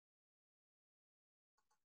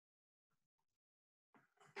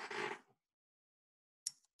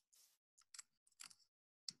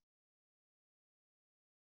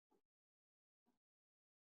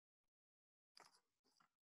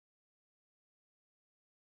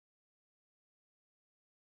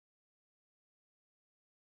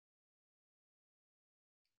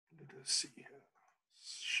Let's see.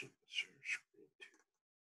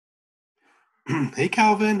 Hey,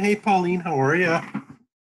 Calvin. Hey, Pauline. How are you?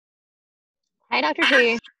 Hi, Dr.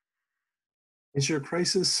 T. Is your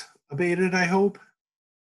crisis abated, I hope?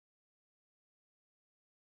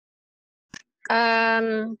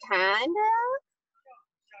 Kind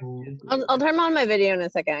of. I'll turn on my video in a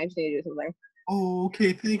second. I just need to do something. Oh,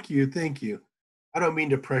 okay. Thank you. Thank you. I don't mean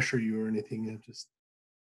to pressure you or anything. I just,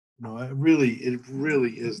 it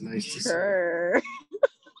really is nice to see. Sure.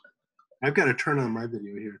 I've got to turn on my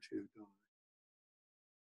video here too. Don't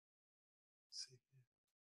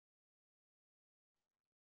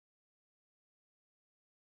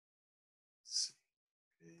see.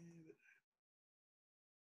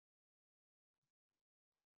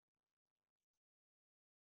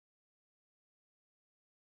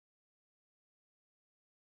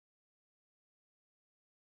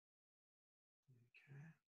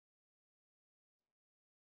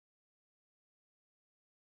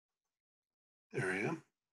 There I am.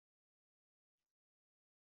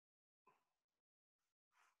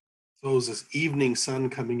 So it was this evening sun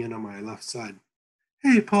coming in on my left side.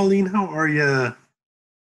 Hey, Pauline, how are you?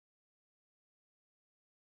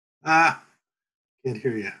 Can't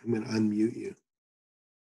hear you. I'm going to unmute you.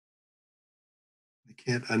 I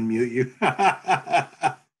can't unmute you.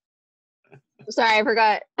 Sorry, I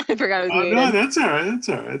forgot. I was muted. No, that's all right. That's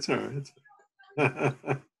all right. That's all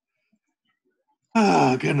right.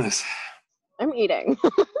 Oh, goodness. I'm eating.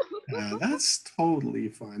 That's totally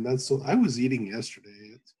fine. I was eating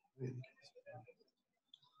yesterday. It's fine.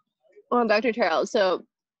 Well, Dr. Terrell, so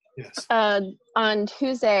yes. On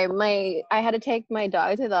Tuesday, I had to take my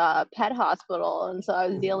dog to the pet hospital, and so I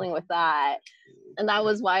was dealing with that. And that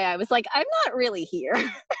was why I was like, I'm not really here.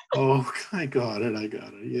 Oh, I got it.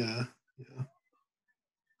 Yeah.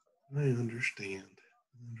 I understand.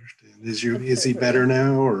 Is he better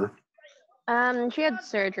now, or? She had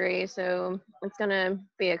surgery, so it's gonna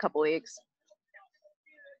be a couple weeks.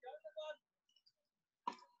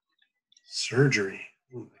 Surgery.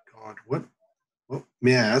 Oh my God. What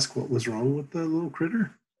may I ask, what was wrong with the little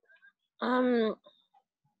critter?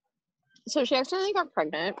 So she accidentally got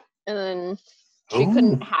pregnant, and then she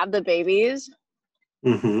couldn't have the babies.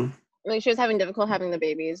 Mm-hmm. Like, she was having difficulty having the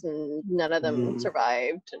babies, and none of them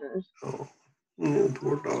survived. And oh,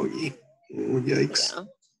 poor doggy. Oh, yikes.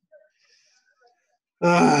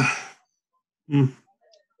 Yeah.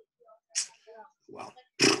 Well.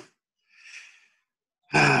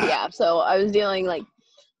 Yeah, so I was dealing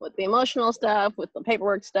with the emotional stuff, with the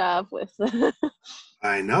paperwork stuff, with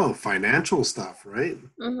I know, financial stuff, right?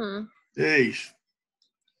 Mm-hmm. Hey,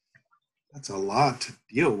 that's a lot to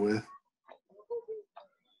deal with.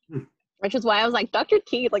 Which is why I was like, Dr.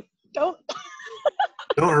 T, don't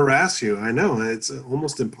don't harass you. I know, it's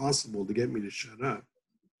almost impossible to get me to shut up.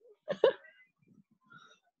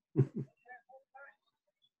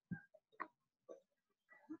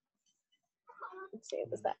 Let's see,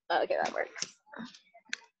 okay, that works.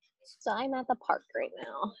 So I'm at the park right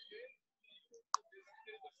now.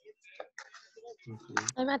 Mm-hmm.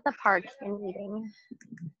 I'm at the park and eating.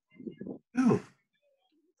 Oh.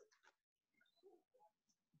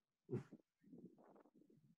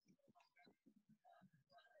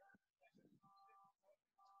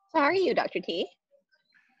 So how are you, Dr. T?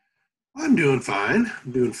 I'm doing fine.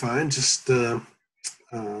 Just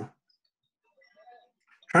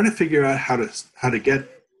trying to figure out how to get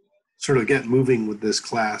moving with this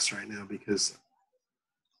class right now, because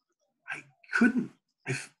I couldn't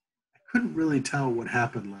really tell what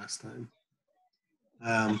happened last time.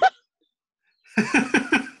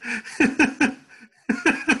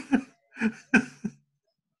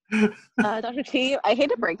 Dr. T, I hate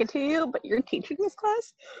to break it to you, but you're teaching this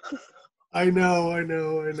class? I know.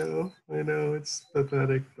 It's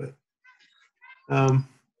pathetic, but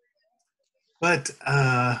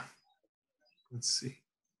let's see.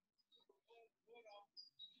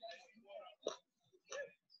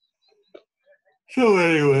 So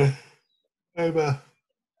anyway, I'm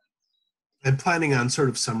planning on sort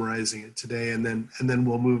of summarizing it today, and then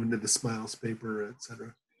we'll move into the Smiles paper,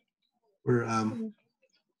 etc. We're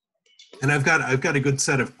and I've got a good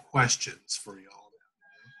set of questions for you all,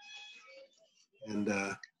 and you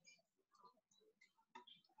know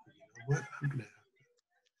what, I'm gonna have to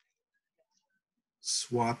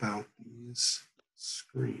swap out these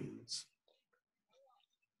screens.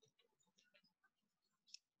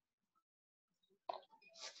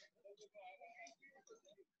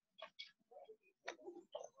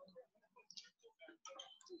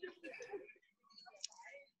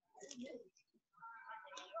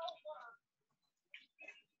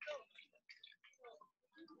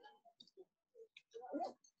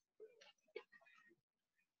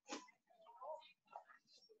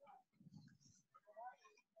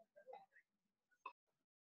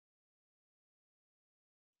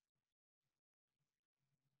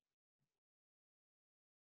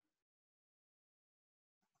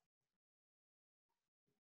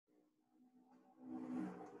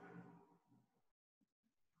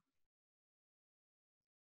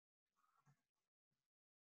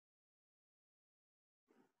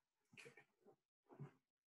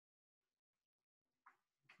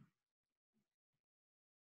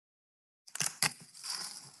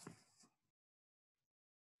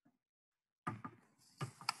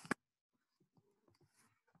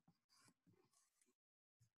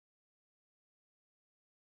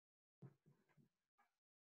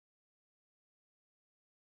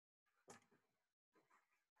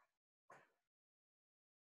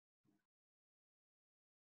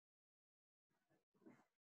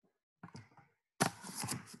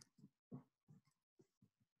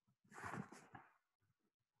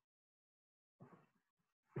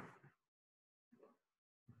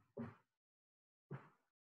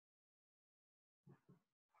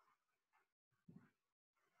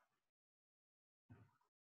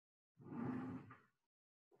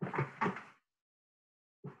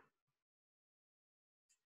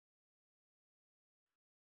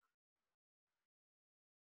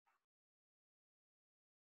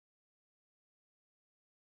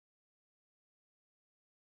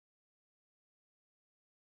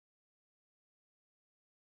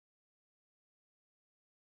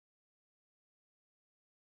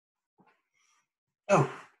 Oh,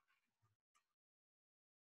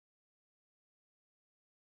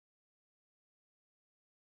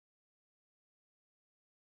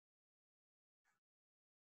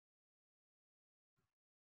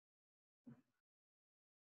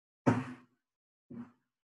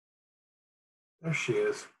 there she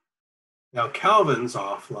is. Now Calvin's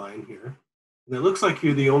offline here, and it looks like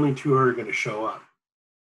you're the only two who are going to show up.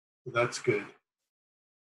 So that's good.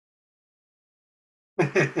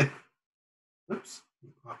 Oops,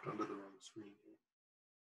 you popped onto the wrong screen.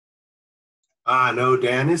 Ah, no,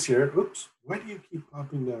 Dan is here. Oops, why do you keep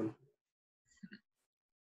popping down?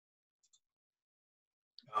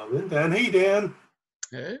 Calvin, Dan. Hey, Dan.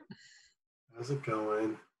 Hey, How's it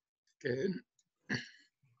going? good.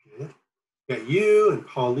 Good. Got you and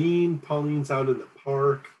Pauline. Pauline's out in the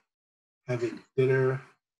park having dinner.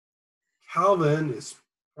 Calvin is,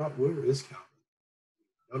 where is Calvin?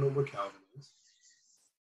 I don't know where Calvin is.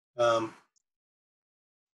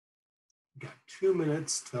 Got 2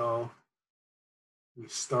 minutes till we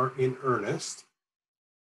start in earnest.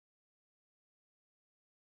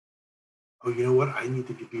 Oh, you know what? I need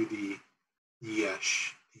to do the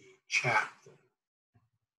chat thing.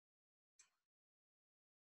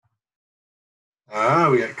 Ah,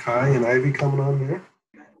 we got Kai and Ivy coming on there.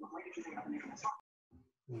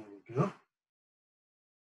 There we go.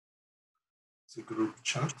 It's a group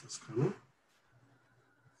chat that's coming.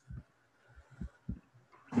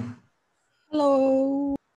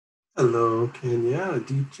 Hello. Hello, Kenya,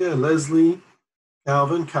 Aditya, Leslie,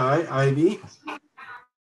 Calvin, Kai, Ivy,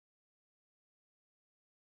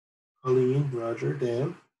 Colleen, Roger,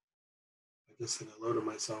 Dan. I just said hello to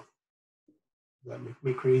myself. Does that make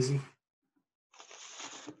me crazy?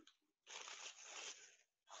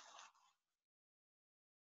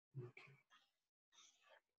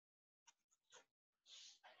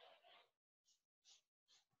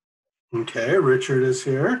 Okay, Richard is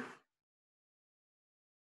here.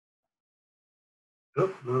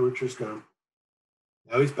 Oh, no, Richard's gone.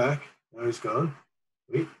 Now he's back. Now he's gone.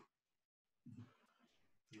 Wait.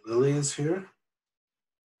 Lily is here.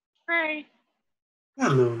 Hi.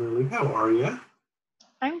 Hello, Lily. How are you?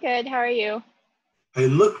 I'm good. How are you? I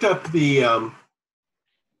looked up the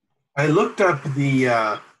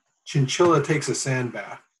chinchilla takes a sand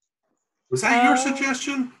bath. Was that your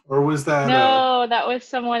suggestion, or was that? No, that was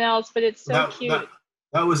someone else, but it's so cute.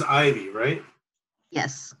 That was Ivy, right?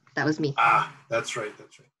 Yes, that was me. Ah, that's right.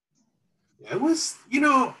 That's right. Yeah, it was.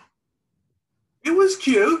 It was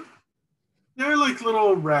cute. They're like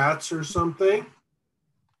little rats or something.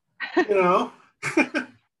 I don't know.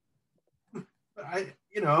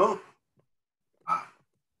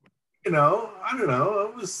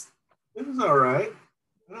 It was all right.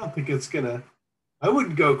 I don't think it's gonna. I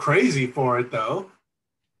wouldn't go crazy for it though.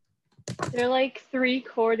 They're like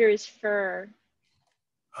 3/4 fur.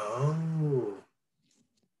 Oh.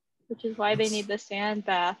 Which is why they need the sand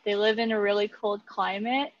bath. They live in a really cold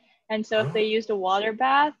climate, and so if they used a water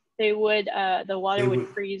bath, the water would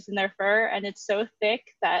freeze in their fur, and it's so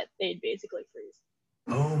thick that they'd basically freeze.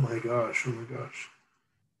 Oh my gosh!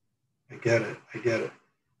 I get it.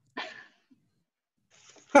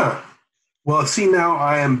 Huh. Well, see, now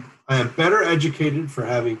I am better educated for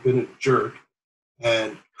having been a jerk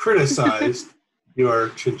and criticized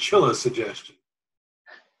your chinchilla suggestion.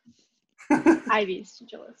 Ivy's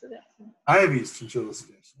chinchilla suggestion. Ivy's chinchilla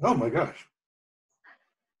suggestion. Oh my gosh.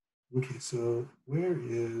 Okay, so where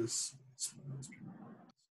is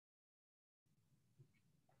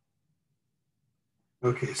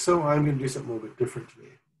Okay, so I'm going to do something a little bit different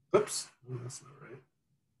today. Oops, oh, that's not right.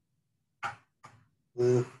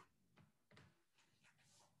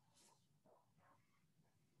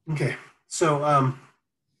 Okay, so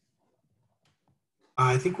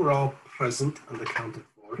I think we're all present on the count of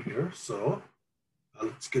 4 here, so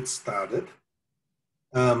let's get started.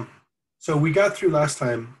 So we got through last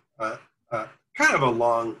time kind of a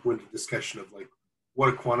long-winded discussion of like what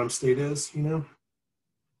a quantum state is,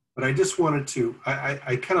 But I just wanted to,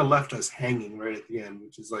 I kind of left us hanging right at the end,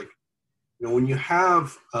 which is like, when you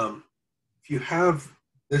have, if you have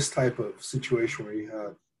this type of situation where you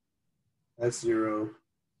have S0,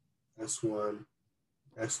 S1,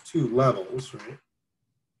 S2 levels, right?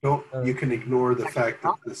 You can ignore the fact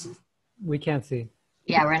that this is. We can't see.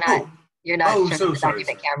 Yeah, we're not. You're not Oh, showing so the sorry.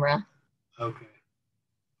 document camera. Okay.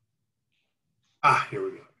 Ah, here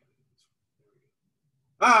we go.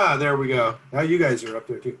 Ah, there we go. Now you guys are up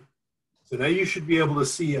there too. So now you should be able to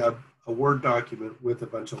see a Word document with a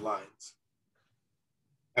bunch of lines.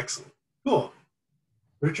 Excellent. Cool.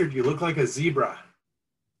 Richard, you look like a zebra.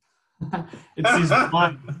 It's season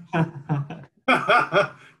 1.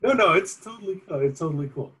 No, it's totally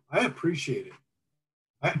cool. I appreciate it.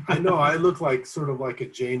 I know I look like sort of like a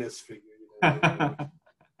Janus figure,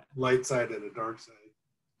 light side and a dark side.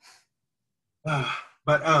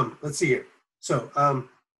 But let's see here. So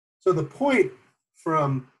so the point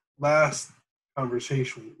from last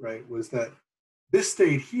conversation, right, was that this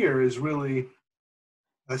state here is really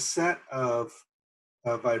a set of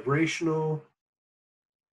vibrational,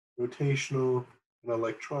 rotational, and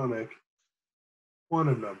electronic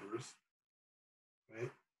quantum numbers,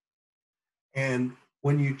 right? And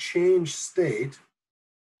when you change state,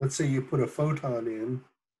 let's say you put a photon in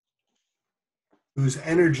whose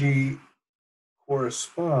energy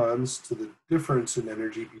corresponds to the difference in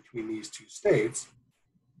energy between these two states,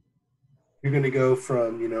 you're going to go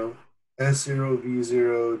from, S0,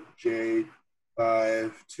 V0,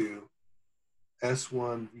 J5 to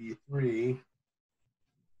S1, V3,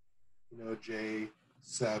 J7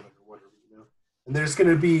 or whatever, And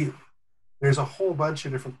there's a whole bunch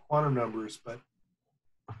of different quantum numbers, but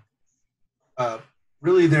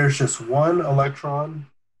really there's just one electron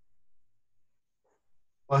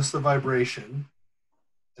plus the vibration,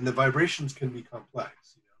 and the vibrations can be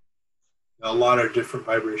complex. A lot of different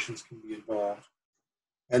vibrations can be involved,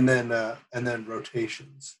 and then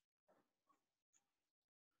rotations.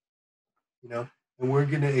 And we're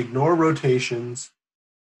going to ignore rotations,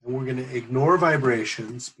 and we're going to ignore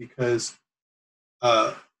vibrations because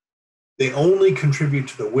they only contribute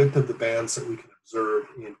to the width of the bands that we can observe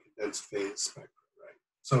in condensed phase spectra, right?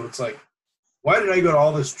 So it's like, why did I go to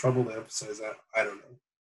all this trouble to emphasize that? I don't know.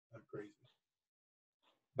 I'm crazy.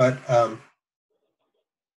 But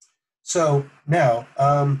so now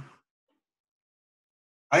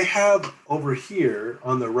I have over here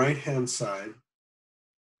on the right-hand side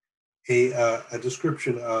a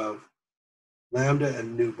description of lambda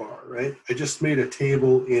and nu bar, right? I just made a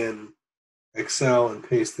table in Excel and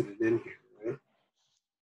pasted it in here, right?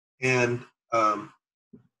 And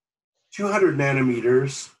 200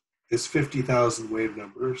 nanometers is 50,000 wave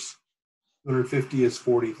numbers. 250 is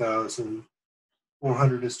 40,000.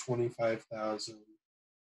 400 is 25,000.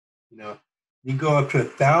 You go up to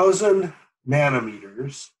 1,000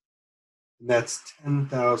 nanometers, and that's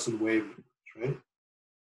 10,000 wave numbers, right?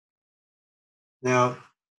 Now,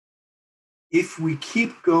 if we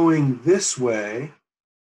keep going this way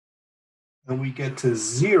and we get to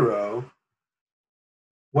 0,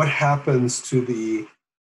 what happens to the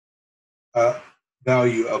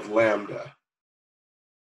value of lambda?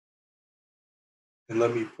 And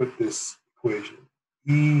let me put this equation.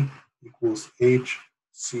 E equals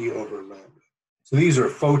hc over lambda. So these are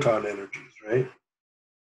photon energies, right?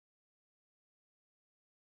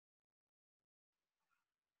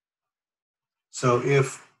 So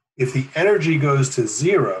if the energy goes to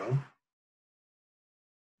 0,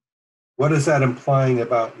 what is that implying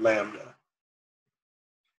about lambda?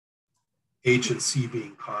 H and C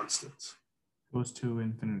being constants. Goes to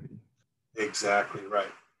infinity. Exactly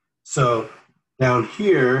right. So down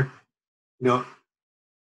here,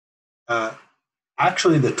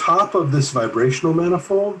 actually the top of this vibrational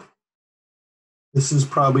manifold, this is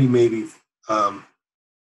probably maybe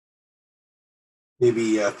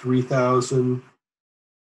 3,000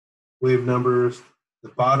 wave numbers. The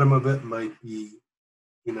bottom of it might be,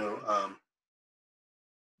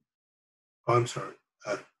 I'm sorry.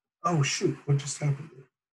 Oh shoot, what just happened there?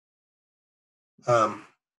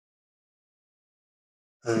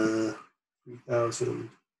 3,000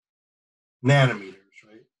 nanometers,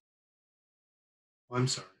 right? Oh, I'm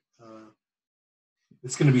sorry.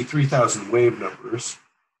 It's going to be 3,000 wave numbers.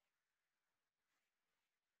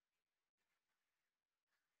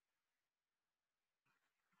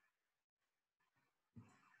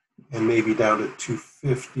 And maybe down to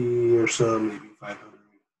 250 or so, maybe 500.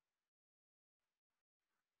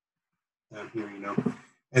 Down here,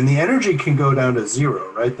 And the energy can go down to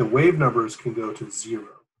 0, right? The wave numbers can go to 0.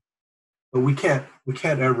 But we can't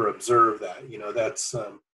ever observe that. That's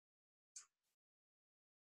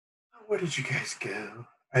where did you guys go?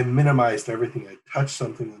 I minimized everything. I touched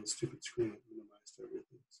something on the stupid screen and minimized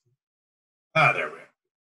everything. There we are.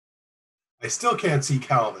 I still can't see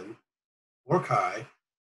Calvin or Kai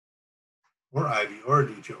or Ivy or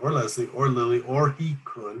Aditya or Leslie or Lily or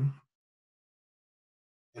He-kun.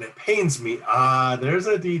 And it pains me. There's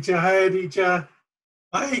Aditya. Hi, Aditya.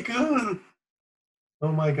 Hi, Kun.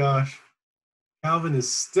 Oh my gosh. Calvin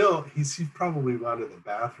is still, he's probably gone to the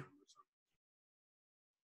bathroom or something.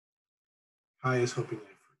 Kai is hoping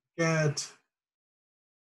I forget.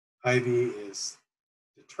 Ivy is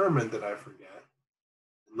determined that I forget.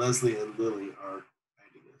 And Leslie and Lily are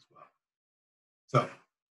hiding as well. So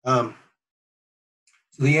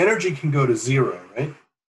the energy can go to 0, right?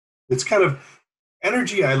 It's kind of,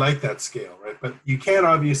 energy, I like that scale, right? But you can't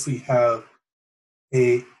obviously have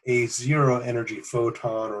a zero energy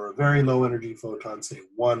photon or a very low energy photon, say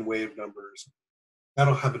 1 wave numbers.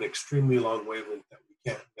 That'll have an extremely long wavelength that we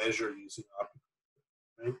can't measure using optical,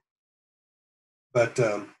 right? But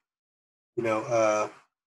you know,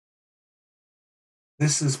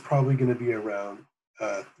 this is probably going to be around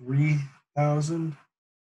 3,000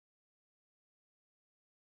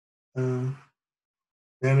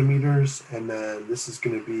 nanometers, and then this is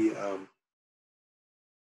going to be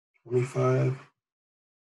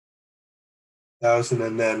 25,000,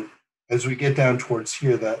 and then as we get down towards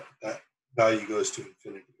here, that value goes to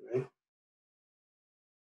infinity, right?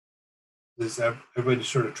 Is everybody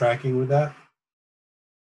sort of tracking with that?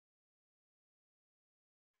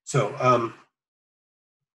 So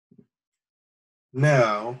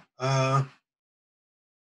now,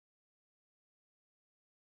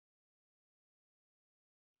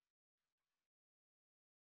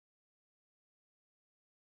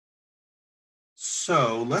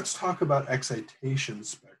 so let's talk about excitation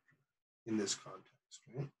spectrum in this context,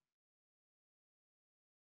 right?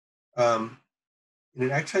 In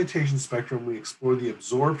an excitation spectrum, we explore the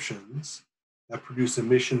absorptions that produce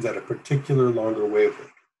emissions at a particular longer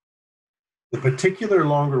wavelength. The particular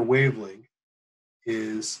longer wavelength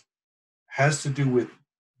has to do with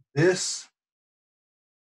this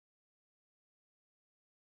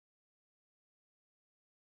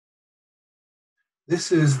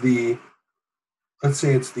is the, let's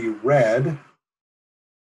say it's the red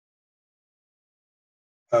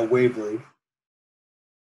wavelength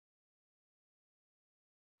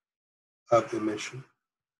of emission,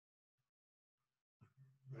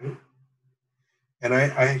 right? And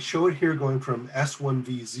I show it here going from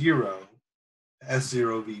S1V0 to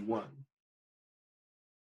S0V1.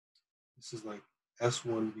 This is like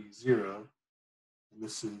S1V0, and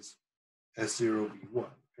this is S0V1,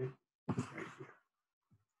 right? Right here.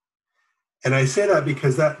 And I say that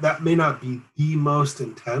because that may not be the most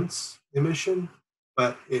intense emission,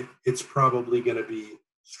 but it's probably going to be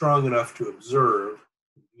strong enough to observe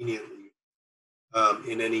conveniently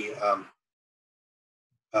in any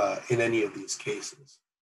of these cases,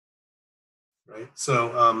 right?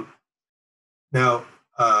 So now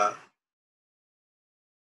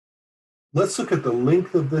let's look at the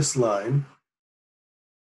length of this line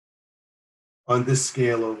on this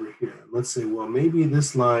scale over here. Let's say, well, maybe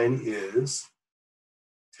this line is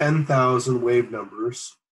 10,000 wave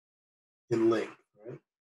numbers in length, right?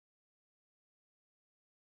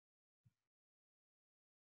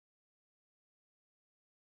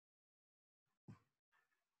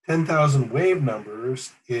 (10,000 wave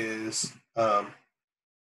numbers is 1,000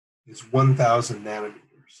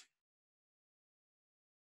 nanometers.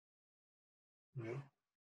 Right?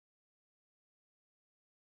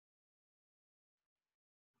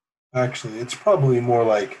 Actually, it's probably more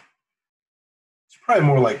like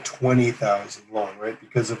 20,000 long, right?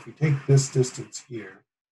 Because if we take this distance here,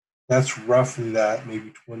 that's roughly that,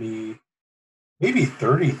 maybe 20, maybe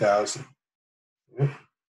 30,000. Right?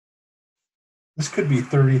 This could be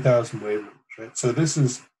 30,000 wave numbers, right? So this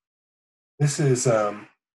is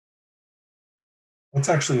that's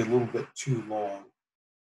actually a little bit too long.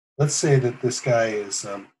 Let's say that this guy is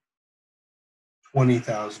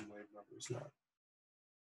 20,000 wave numbers long.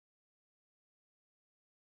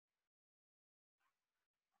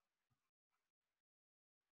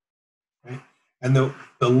 Right? And the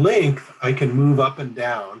length I can move up and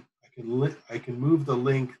down. I can move the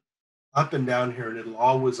length up and down here, and it'll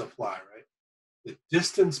always apply, right? The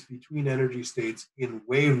distance between energy states in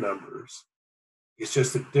wave numbers is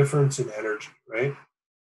just a difference in energy, right?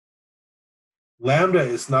 Lambda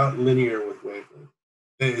is not linear with wavelength.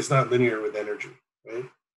 It's not linear with energy, right?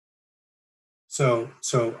 So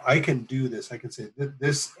I can do this. I can say that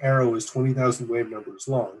this arrow is 20,000 wave numbers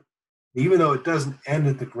long. Even though it doesn't end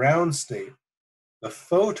at the ground state, the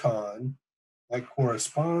photon that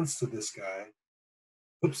corresponds to this guy,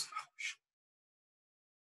 the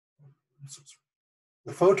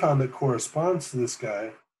photon that corresponds to this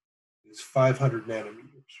guy is 500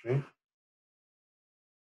 nanometers, right?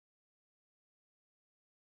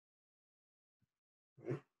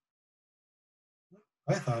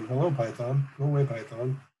 Python, hello Python, go away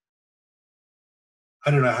Python.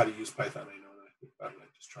 I don't know how to use Python. I know that I think about it. I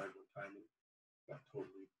just tried one time and got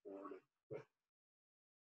totally bored and quit.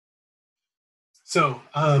 So,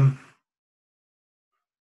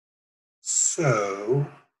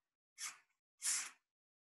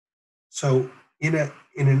 in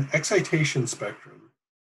an excitation spectrum,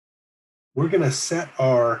 we're going to set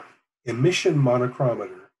our emission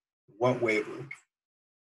monochromator what wavelength?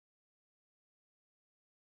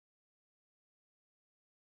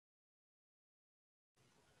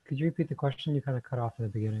 Could you repeat the question? You kind of cut off in the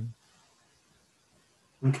beginning.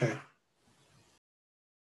 Okay.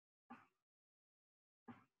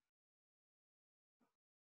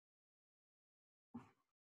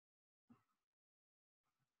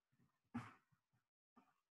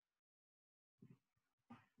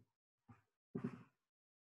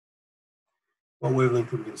 What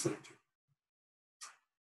wavelength are we going to set it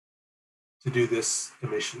to do this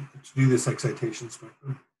emission, to do this excitation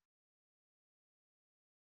spectrum?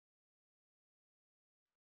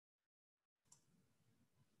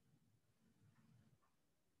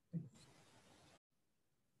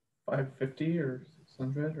 $550 or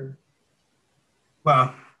 $600 or?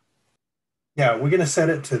 Well, yeah, we're going to set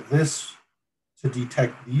it to this to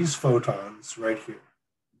detect these photons right here.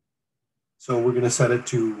 So we're going to set it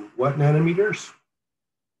to what nanometers?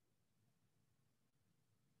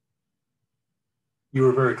 You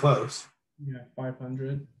were very close. Yeah,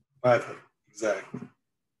 500. 500, exactly.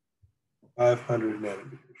 500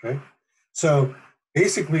 nanometers, right? So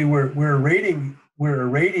basically, we're irradiating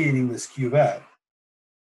this cuvette.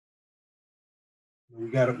 We've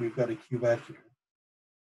got a cuvette here.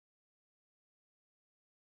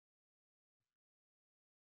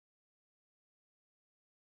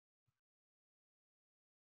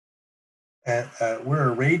 And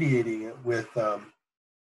we're irradiating it with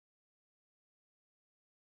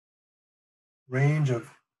range of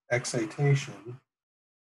excitation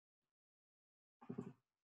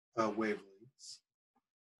wavelengths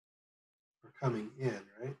are coming in,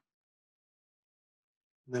 right?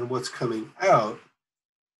 And then what's coming out,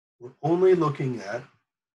 we're only looking at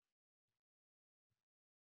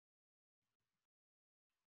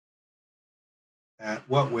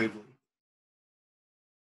what wavelength?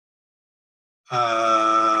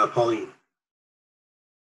 Pauline.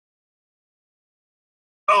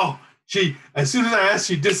 Oh, as soon as I asked,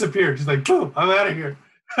 she disappeared. She's like, boom, I'm out of here.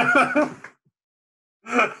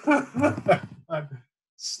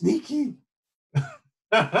 Sneaky.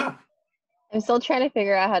 I'm still trying to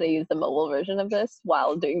figure out how to use the mobile version of this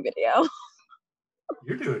while doing video.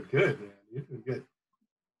 You're doing good, man. You're doing good.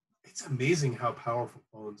 It's amazing how powerful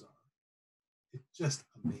phones are. It's just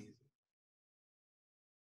amazing.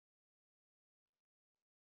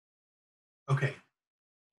 Okay.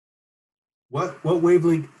 What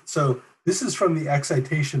wavelength? So this is from the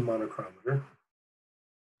excitation monochromator.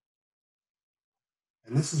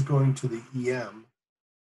 And this is going to the EM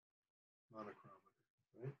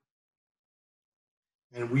monochromator, right?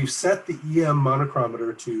 And we've set the EM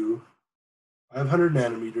monochromator to 500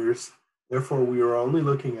 nanometers. Therefore, we are only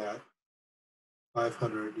looking at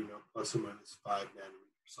 500, plus or minus 5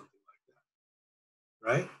 nanometers, something like that,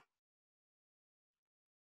 right?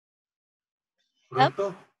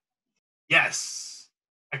 Correcto? Yes.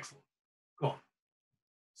 Excellent. Cool.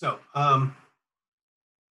 So,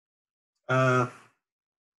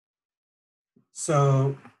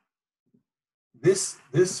 this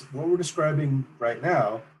what we're describing right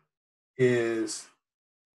now is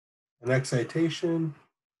an excitation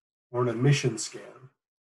or an emission scan.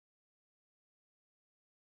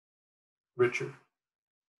 Richard.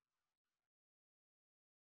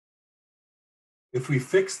 If we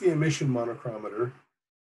fix the emission monochromator,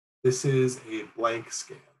 this is a blank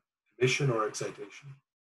scan, emission or excitation.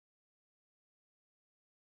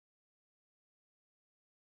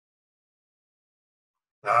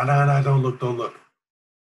 No, don't look.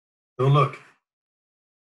 Don't look.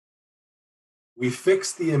 We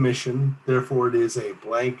fixed the emission, therefore it is a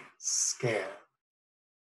blank scan.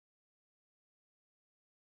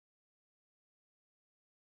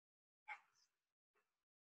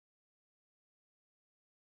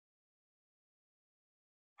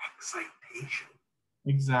 Excitation.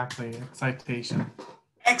 Exactly, excitation.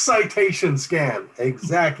 Excitation scan,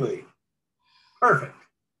 exactly. Perfect.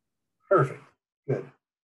 Good.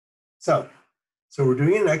 So we're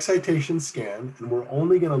doing an excitation scan, and we're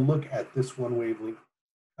only going to look at this one wavelength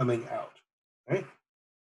coming out, right?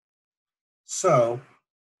 So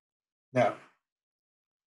now,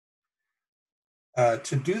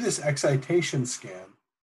 to do this excitation scan,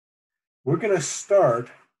 we're going to start.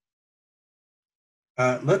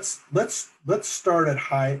 Let's start at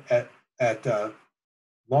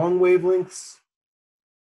long wavelengths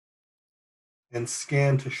and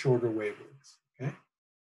scan to shorter wavelengths. Okay.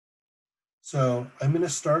 So I'm going to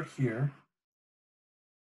start here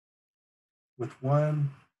with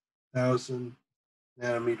 1,000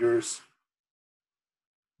 nanometers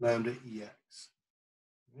lambda EX.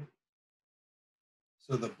 Okay.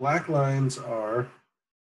 So the black lines are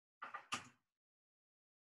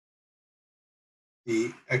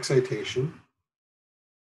the excitation.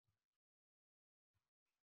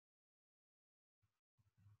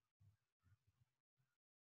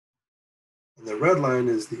 And the red line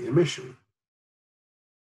is the emission.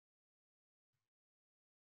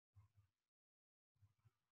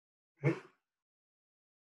 Okay.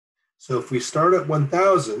 So if we start at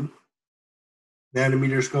 1,000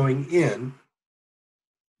 nanometers going in,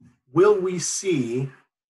 will we see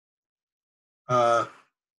 500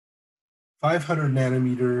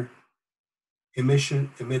 nanometer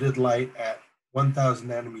emitted light at 1,000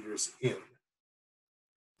 nanometers in?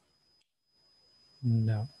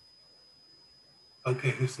 No.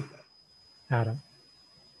 Okay, who said that? Adam.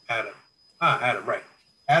 Adam. Adam, right.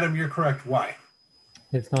 Adam, you're correct. Why?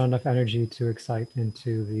 It's not enough energy to excite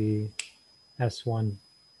into the S1.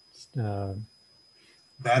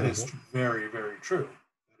 That is very, very true.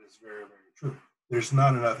 That is very, very true. There's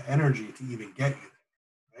not enough energy to even get you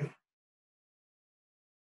there, right?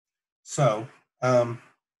 So,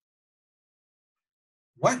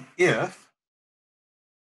 what if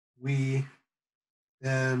we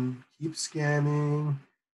then keep scanning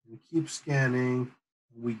and keep scanning,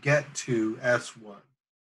 and we get to S1?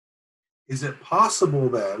 Is it possible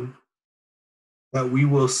then that we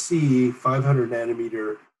will see 500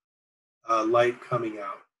 nanometer light coming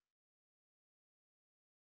out?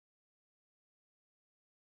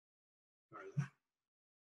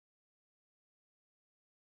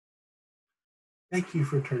 Thank you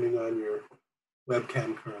for turning on your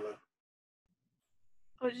webcam, Carla.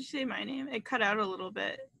 Oh, did you say my name? It cut out a little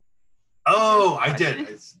bit. Oh, I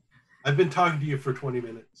did. I've been talking to you for 20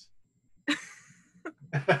 minutes.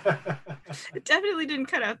 It definitely didn't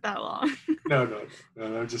cut out that long. No,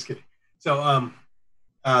 I'm just kidding. So,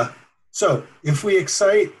 so if we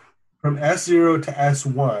excite from S0 to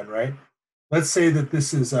S1, right? Let's say that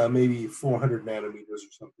this is maybe 400 nanometers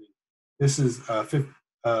or something. This is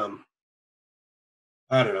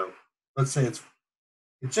I don't know. Let's say it's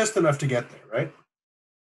just enough to get there, right?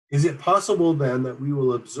 Is it possible then that we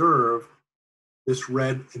will observe this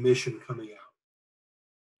red emission coming out?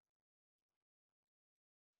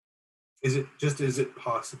 Is it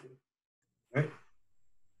possible, right?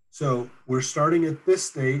 So we're starting at this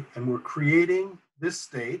state and we're creating this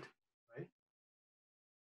state, right?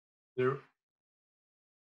 There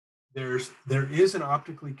is an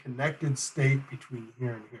optically connected state between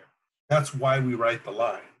here and here. That's why we write the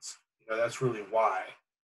lines. That's really why.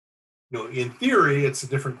 In theory, it's a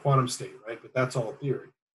different quantum state, right? But that's all theory.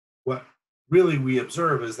 What really we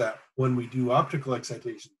observe is that when we do optical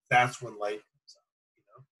excitation, that's when light comes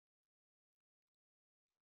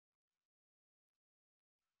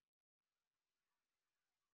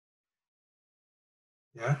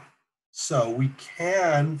out. Yeah. So we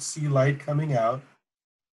can see light coming out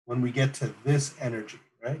when we get to this energy,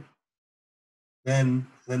 right? Then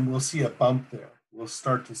we'll see a bump there. We'll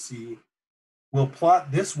start to see, we'll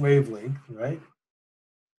plot this wavelength, right?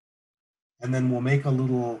 And then we'll make a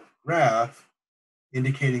little graph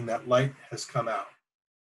indicating that light has come out.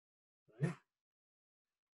 Right?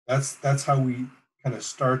 That's how we kind of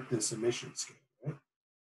start this emission scan, right?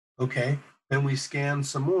 Okay, then we scan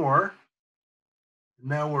some more.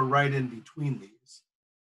 Now we're right in between these.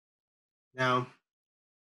 Now,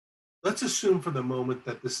 let's assume for the moment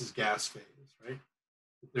that this is gas phase, right?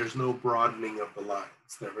 There's no broadening of the lines.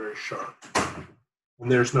 They're very sharp.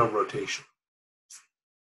 And there's no rotation.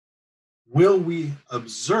 Will we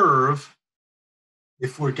observe,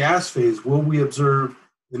 if we're gas phase, will we observe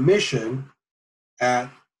emission at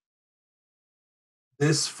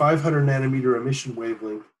this 500 nanometer emission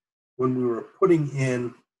wavelength when we were putting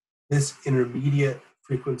in this intermediate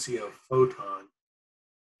frequency of photon?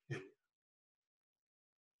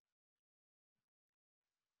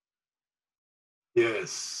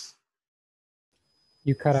 Yes.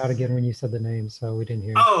 You cut out again when you said the name, so we didn't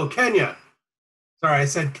hear. Oh, Kenya. Sorry, I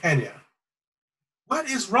said Kenya. What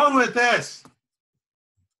is wrong with this?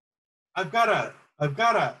 I've got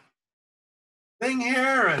a thing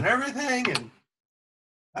here and everything, and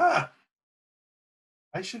I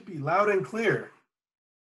should be loud and clear.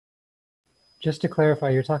 Just to clarify,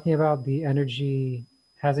 you're talking about the energy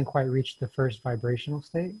hasn't quite reached the first vibrational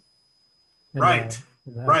state? Right.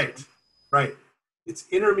 It's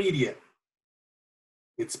intermediate.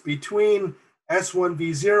 It's between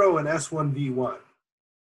S1V0 and S1V1. Or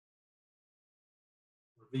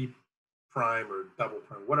V prime or double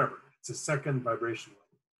prime, whatever. It's a second vibration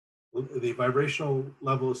level. The vibrational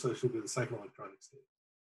level associated with the second electronic state.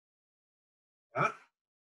 Yeah?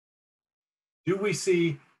 Do we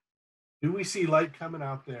see light coming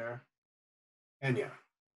out there? And yeah.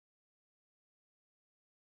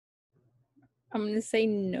 I'm going to say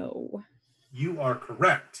no. You are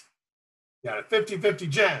correct. You got a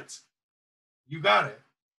 50-50 chance. You got it,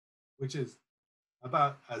 which is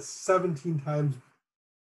about a 17 times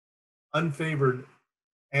unfavored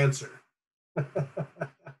answer.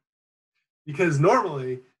 Because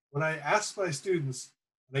normally, when I ask my students,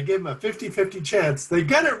 and I give them a 50-50 chance, they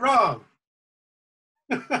get it wrong.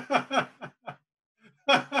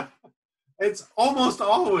 It's almost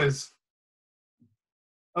always.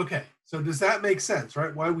 Okay, so does that make sense,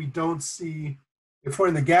 right? Why we don't see, if we're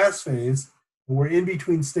in the gas phase, and we're in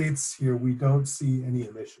between states here, we don't see any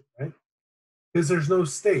emission, right? Because there's no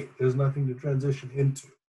state. There's nothing to transition into,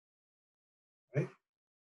 right?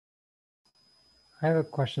 I have a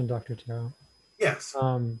question, Dr. Taro. Yes.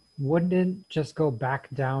 Wouldn't it just go back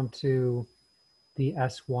down to the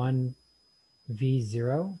S1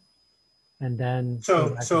 V0 and then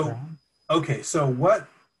go back to ground? Okay, so what,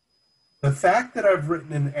 the fact that I've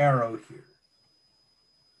written an arrow here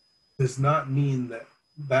does not mean that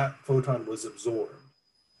that photon was absorbed,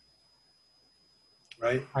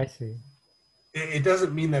 right? I see. It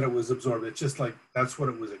doesn't mean that it was absorbed. It's just like that's what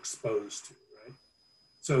it was exposed to, right?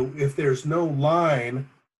 So if there's no line,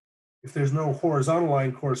 if there's no horizontal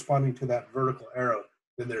line corresponding to that vertical arrow,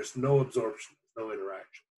 then there's no absorption, no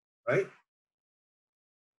interaction, right?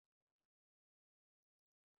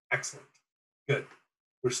 Excellent. Good.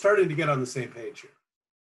 We're starting to get on the same page here.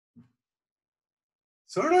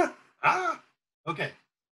 Sorta? Okay.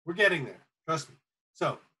 We're getting there. Trust me.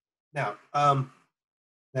 So now,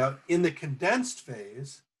 now in the condensed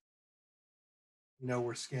phase, you know,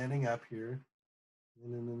 we're scanning up here.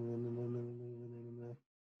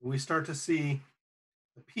 We start to see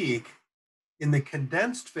the peak. In the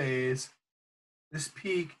condensed phase, this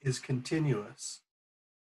peak is continuous.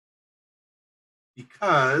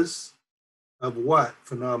 Because of what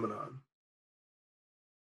phenomenon?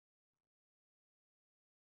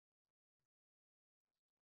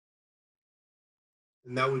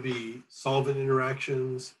 And that would be solvent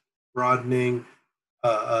interactions, broadening.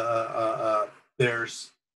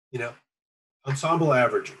 There's, you know, ensemble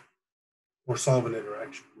averaging or solvent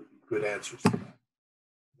interaction would be good answers to that.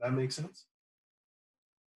 Does that make sense?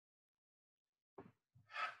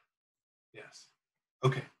 Yes.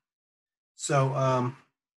 Okay. So,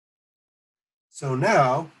 so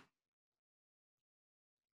now,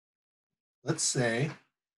 let's say,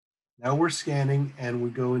 now we're scanning and we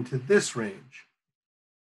go into this range.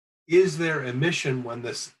 Is there emission when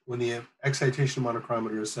the excitation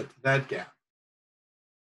monochromator is set to that gap?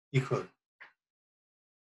 You could.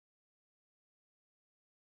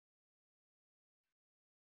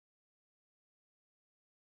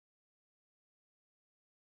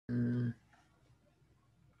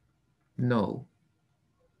 No.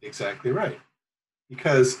 Exactly right.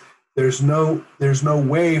 Because there's no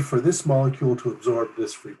way for this molecule to absorb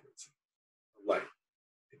this frequency of light.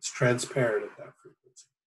 It's transparent at that frequency.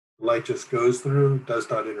 The light just goes through, does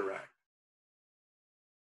not interact.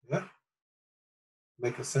 Yeah?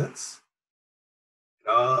 Make a sense? It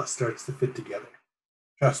all starts to fit together.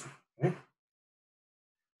 Trust me. Okay?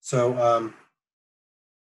 So,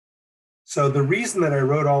 so the reason that I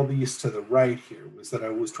wrote all these to the right here was that I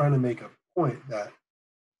was trying to make a point that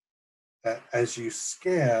as you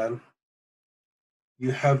scan,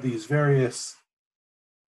 you have these various,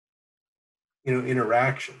 you know,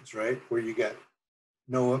 interactions, right? Where you get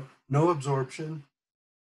no absorption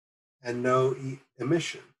and no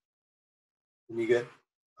emission. And you get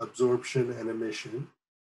absorption and emission,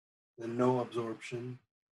 then no absorption,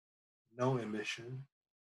 no emission,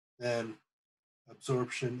 then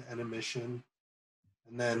absorption and emission,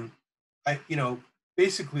 and then you know,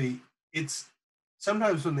 basically it's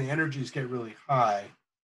sometimes when the energies get really high,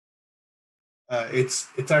 it's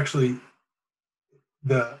actually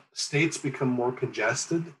the states become more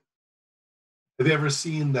congested. Have you ever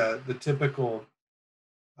seen the typical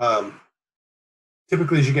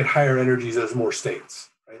typically as you get higher energies, there's more states,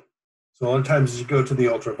 right? So a lot of times as you go to the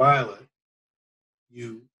ultraviolet,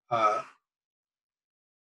 you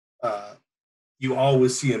you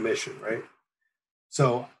always see emission, right?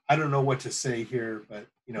 So I don't know what to say here, but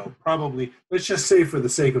you know, probably let's just say for the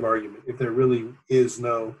sake of argument, if there really is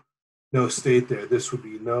no state there, this would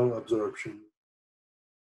be no absorption,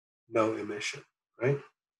 no emission, right?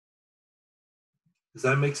 Does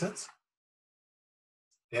that make sense?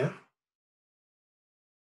 Yeah?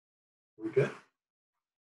 We good?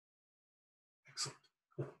 Excellent.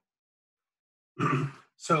 Cool.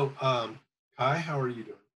 So, Kai, how are you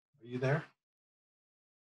doing? Are you there?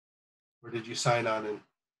 Or did you sign on and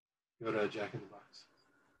go to Jack in the Box?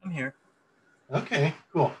 I'm here. Okay,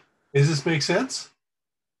 cool. Does this make sense?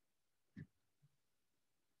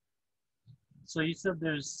 So you said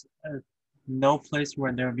there's no place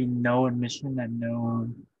where there would be no emission and no.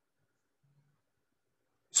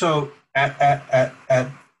 So at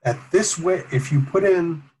this way, if you put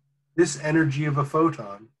in this energy of a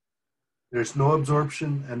photon, there's no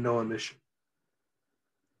absorption and no emission.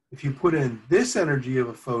 If you put in this energy of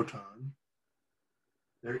a photon,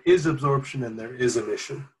 there is absorption and there is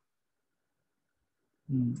emission.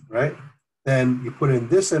 Right? Then you put in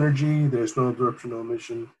this energy, there's no absorption, no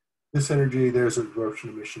emission. This energy, there's absorption,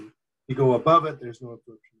 emission. You go above it, there's no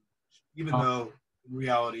absorption, emission. Even though in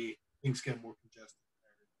reality, things get more congested.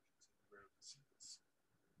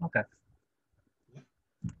 Okay. Yeah.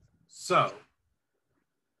 So,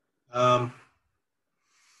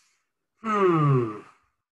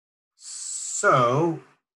 so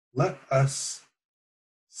let us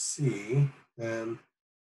see then.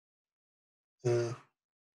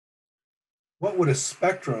 What would a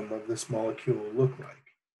spectrum of this molecule look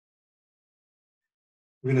like?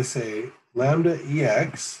 We're going to say lambda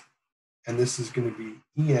EX, and this is going to be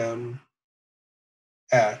EM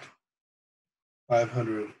at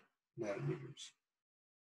 500 nanometers.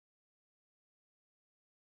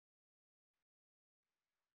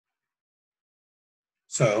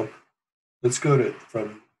 So let's go to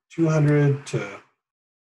from 200 to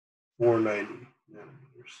 490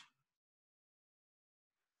 nanometers.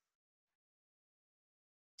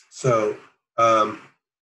 So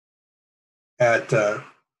at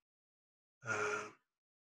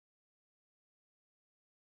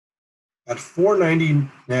 490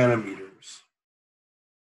 nanometers,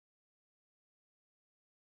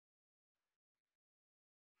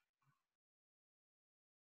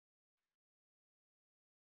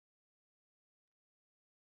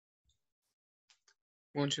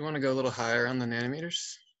 Won't you want to go a little higher on the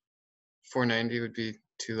nanometers? 490 would be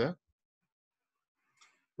too low.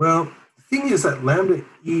 well, the thing is that lambda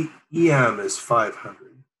EM is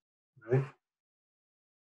 500, right?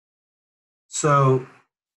 So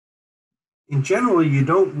in general, you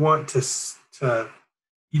don't want to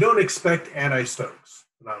you don't expect anti-Stokes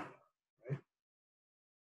phenomena, right?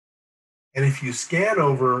 And if you scan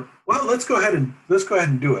over, well, let's go ahead and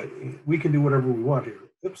do it. We can do whatever we want here.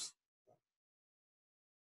 Oops.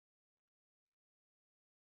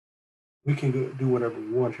 We can go do whatever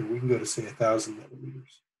we want here. We can go to say 1,000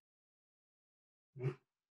 nanometers. Right?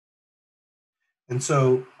 And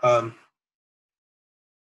so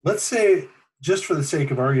let's say, just for the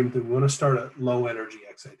sake of argument, that we want to start at low energy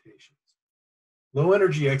excitations. Low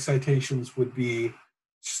energy excitations would be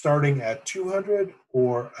starting at 200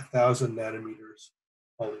 or 1,000 nanometers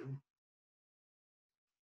volume.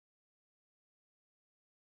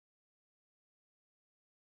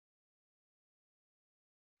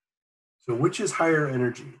 So which is higher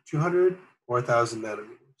energy, 200 or 1,000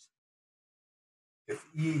 nanometers? If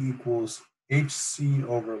E equals hc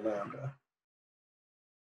over lambda.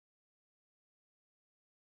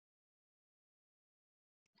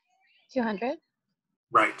 $200.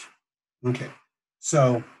 Right. Okay.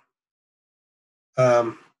 So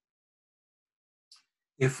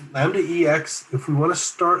if lambda EX, if we want to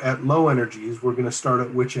start at low energies, we're going to start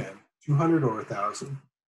at which end? 200 or 1,000?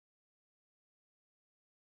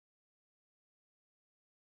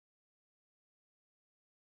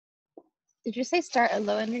 Did you say start at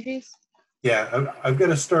low energies? Yeah, I've got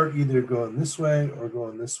to start either going this way or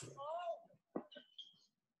going this way.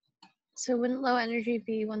 So wouldn't low energy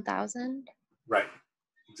be 1,000? Right,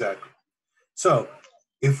 exactly. So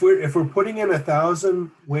if we're putting in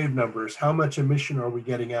 1,000 wave numbers, how much emission are we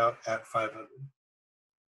getting out at 500?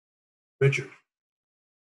 Richard.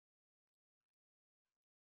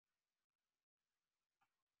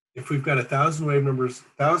 If we've got 1,000 wave numbers,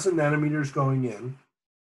 1,000 nanometers going in,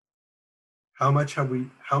 how much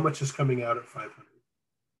is coming out at 500?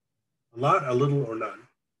 A lot, a little, or none?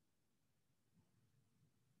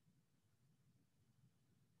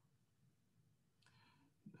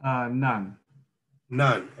 None.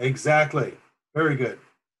 None, exactly. Very good.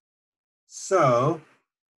 So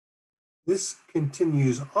this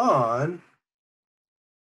continues on,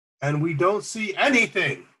 and we don't see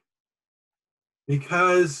anything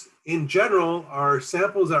because in general, our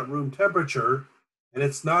sample's at room temperature and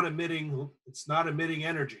it's not emitting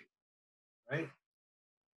energy, right?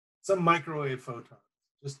 Some microwave photons,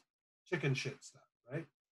 just chicken shit stuff, right?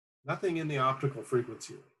 Nothing in the optical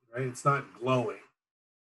frequency range, right? It's not glowing,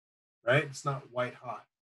 right? It's not white hot,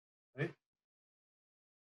 right?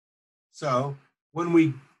 So when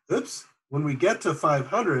we get to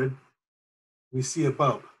 500, we see a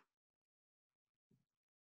bump.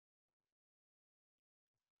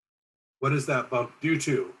 What does that bump do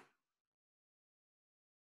to?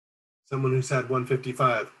 Someone who's had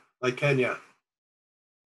 155, like Kenya.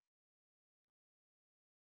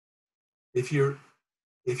 If you're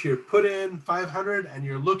put in 500 and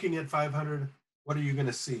you're looking at 500, what are you going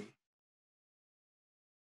to see?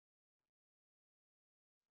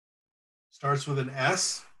 Starts with an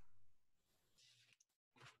S.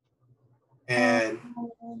 And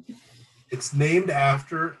it's named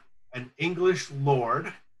after an English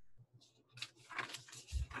lord.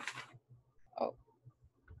 Oh.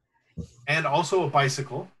 And also a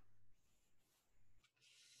bicycle.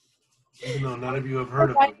 Even though none of you have heard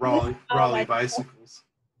of the Raleigh bicycles.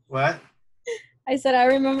 What? I said I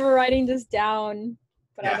remember writing this down,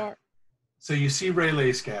 but I Yeah. don't. So you see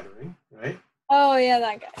Rayleigh scattering, right? Oh yeah,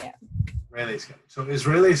 that guy. Yeah. Rayleigh scattering. So is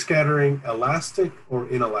Rayleigh scattering elastic or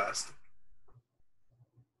inelastic?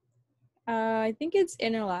 I think it's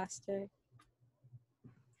inelastic.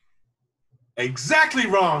 Exactly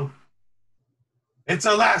wrong. It's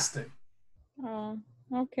elastic. Oh,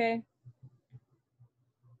 okay.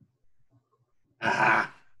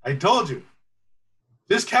 Ah, I told you.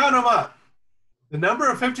 Just count them up. The number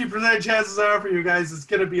of 50% chances are for you guys is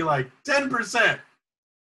going to be like 10%.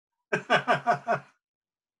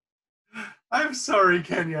 I'm sorry,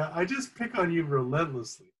 Kenya. I just pick on you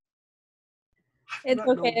relentlessly. It's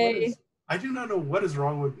okay. I do not know what is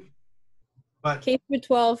wrong with me. But K through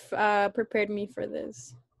 12 prepared me for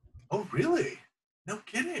this. Oh, really? No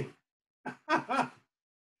kidding.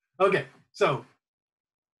 Okay, so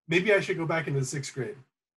maybe I should go back into the 6th grade.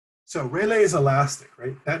 So Rayleigh is elastic,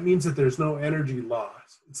 right? That means that there's no energy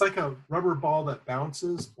loss. It's like a rubber ball that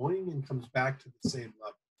bounces, boing, and comes back to the same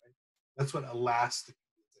level, right? That's what elastic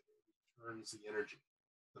means. It returns the energy,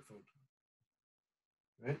 the photon,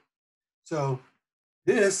 right? So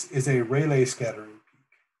this is a Rayleigh scattering peak,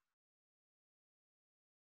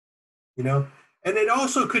 you know? And it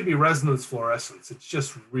also could be resonance fluorescence. It's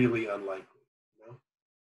just really unlikely, you know?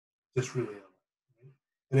 Just really unlikely. Right?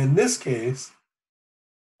 And in this case,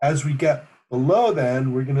 as we get below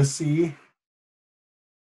then, we're going to see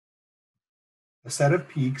a set of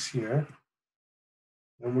peaks here.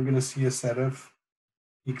 And we're going to see a set of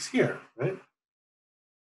peaks here, right?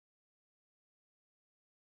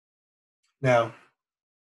 Now,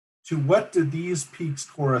 to what do these peaks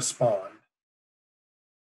correspond?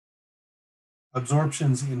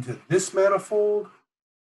 Absorptions into this manifold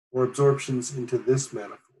or absorptions into this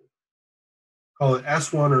manifold? Call it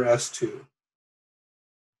S1 or S2.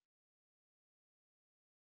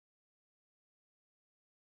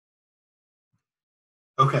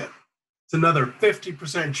 Okay, it's another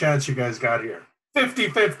 50% chance you guys got here.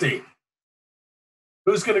 50-50.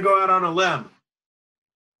 Who's going to go out on a limb?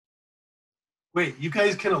 Wait, you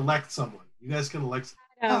guys can elect someone. You guys can elect.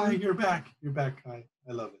 Hi, you're back. You're back, Kai.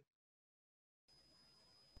 I love it.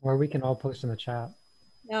 Or we can all post in the chat.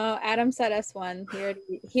 No, Adam said S1.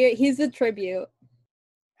 He's the tribute.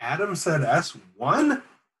 Adam said S1?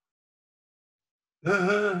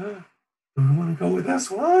 Do we want to go with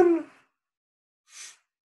S1?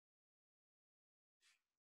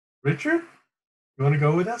 Richard, you want to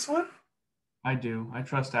go with S1? I do. I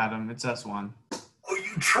trust Adam. It's S1. Oh,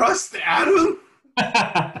 you trust Adam?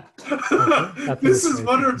 This is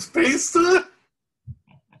what it's based on?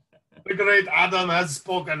 The great Adam has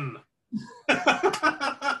spoken.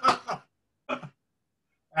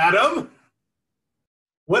 Adam,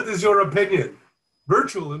 what is your opinion?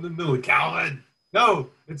 Virtual in the middle, Calvin.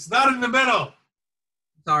 No, it's not in the middle.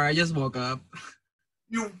 Sorry, I just woke up.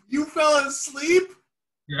 You fell asleep?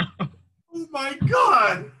 Yeah. Oh my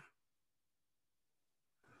God.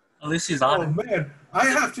 At least he's on. Oh man, I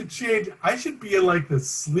have to change. I should be in like the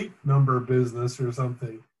sleep number business or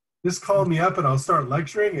something. Just call me up and I'll start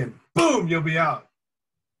lecturing and boom, you'll be out.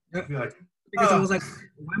 Yep. Be like, Because I was like,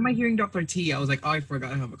 why am I hearing Dr. T? I was like, oh, I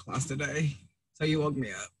forgot I have a class today. So you woke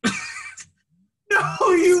me up.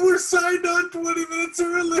 no, you were signed on 20 minutes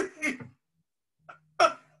early.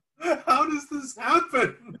 How does this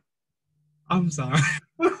happen? I'm sorry.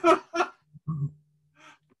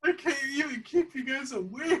 I can't even keep you guys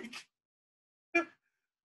awake.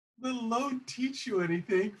 Let alone teach you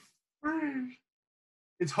anything.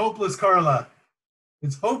 It's hopeless, Carla.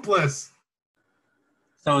 It's hopeless.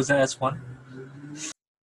 So is that S1?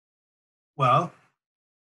 Well,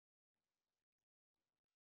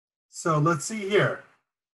 so let's see here.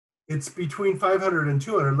 It's between 500 and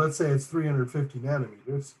 200. Let's say it's 350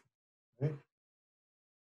 nanometers. Right?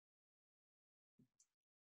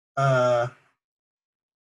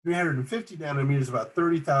 350 nanometers, about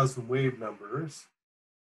 30,000 wave numbers.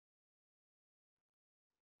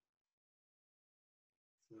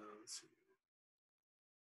 So let's see.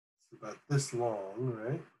 It's about this long,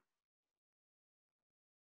 right?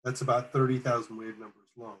 That's about 30,000 wave numbers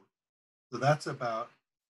long. So that's about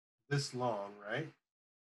this long, right?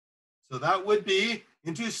 So that would be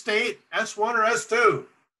into state S1 or S2.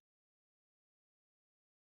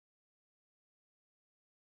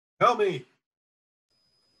 Tell me.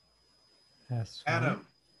 S1. Adam,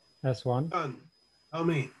 S1. done. Tell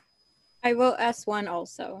me. I vote S1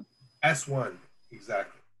 also. S1,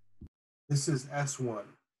 exactly. This is S1.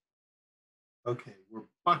 Okay, we're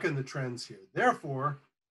bucking the trends here. Therefore,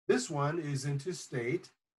 this one is into state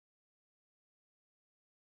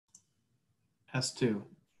S2.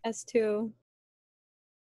 S2.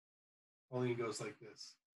 only goes like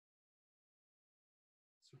this.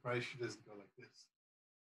 Surprised she doesn't go like this.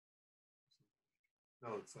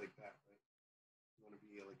 No, it's like that, right? You want to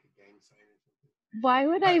be like a gang sign or something? Why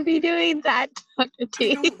would I be doing that, Dr.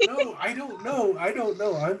 T? I don't know.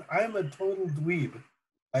 I'm a total dweeb.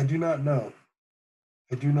 I do not know.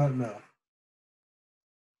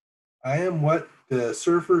 I am what the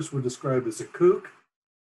surfers would describe as a kook,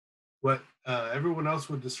 what everyone else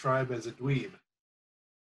would describe as a dweeb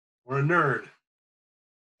or a nerd.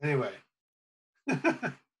 Anyway,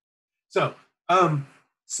 so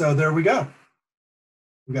there we go.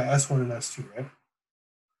 We got S1 and S2, right?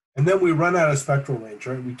 And then we run out of spectral range,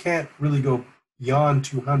 right? We can't really go beyond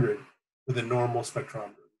 200 with a normal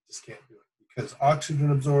spectrometer. We just can't do it because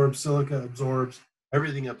oxygen absorbs, silica absorbs,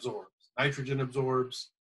 everything absorbs. Nitrogen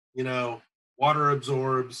absorbs, water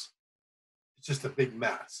absorbs. It's just a big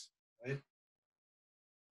mess, right?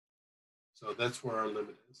 So that's where our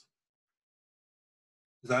limit is.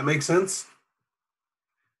 Does that make sense?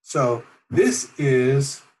 So this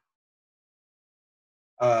is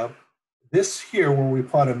this here where we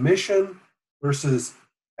plot emission versus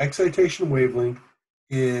excitation wavelength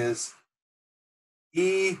is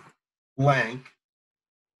E blank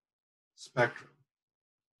spectrum.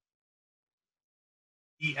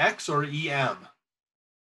 EX or EM?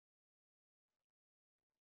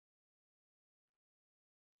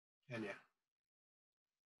 Kenya.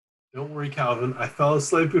 Don't worry, Calvin. I fell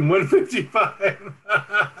asleep in 155.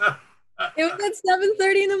 It was at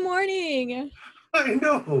 7:30 in the morning. I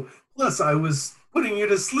know. Plus, I was putting you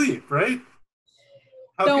to sleep, right?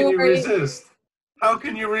 How Don't can you worry. resist? How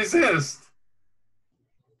can you resist?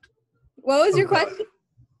 What was your question?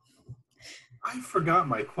 I forgot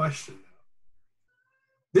my question.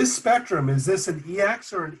 This spectrum, is this an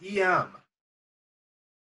EX or an EM?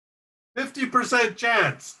 50%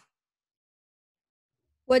 chance.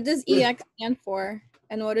 What does EX stand for?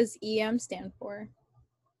 And what does EM stand for?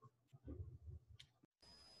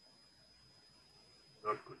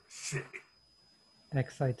 Not good shit.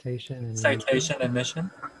 Excitation and Citation emission.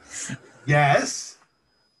 Yes.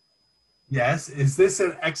 Yes. Is this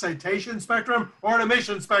an excitation spectrum or an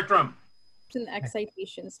emission spectrum? It's an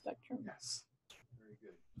excitation spectrum. Yes. Very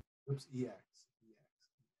good. Oops, EX.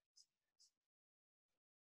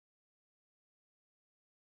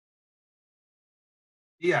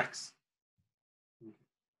 EX. Okay.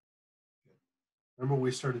 Remember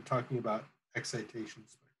we started talking about excitation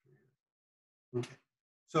spectrum here. Okay.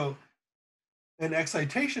 So an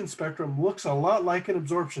excitation spectrum looks a lot like an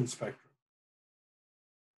absorption spectrum,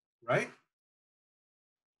 right?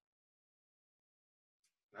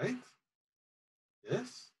 Right?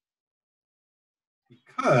 Yes.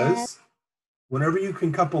 Because whenever you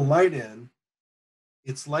can couple light in,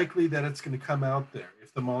 it's likely that it's going to come out there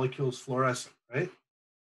if the molecule is fluorescent, right?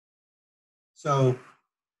 So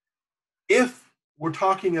if we're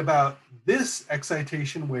talking about this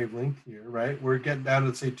excitation wavelength here, right? We're getting down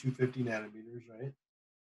to, say, 250 nanometers, right?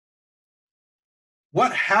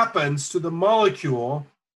 What happens to the molecule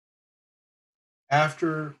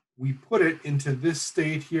after we put it into this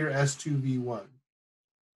state here, S2V1?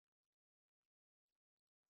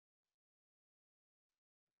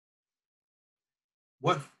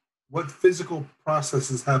 What physical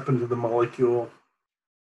processes happen to the molecule?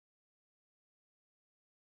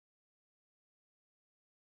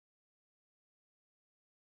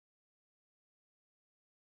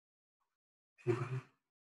 Anybody?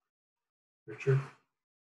 Richard?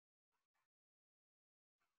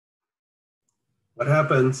 What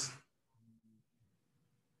happens?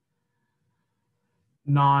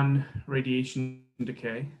 Non-radiation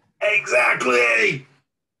decay. Exactly!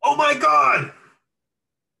 Oh my God!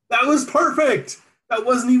 That was perfect! That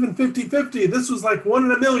wasn't even 50-50. This was like 1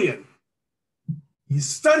 in a million. He's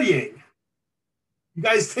studying. You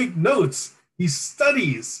guys take notes. He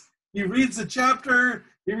studies. He reads a chapter.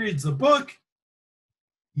 He reads a book.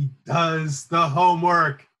 He does the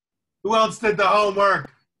homework. Who else did the homework?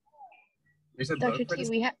 Dr. T,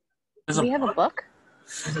 we have a book?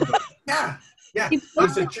 Yeah.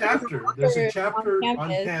 There's a chapter. There's a chapter on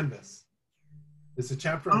Canvas. There's a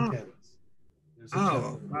chapter on Canvas. There's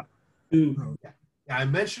a chapter. Yeah, I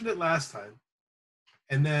mentioned it last time.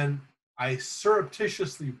 And then I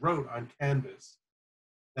surreptitiously wrote on Canvas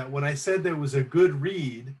that when I said there was a good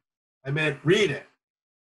read, I meant read it.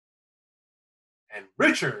 And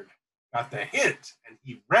Richard got the hint, and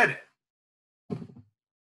he read it.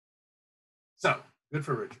 So, good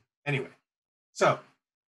for Richard. Anyway, so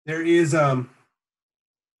there is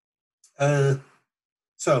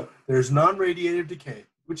so there's non-radiative decay,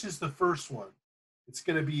 which is the first one. It's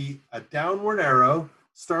going to be a downward arrow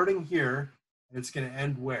starting here, and it's going to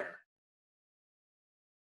end where?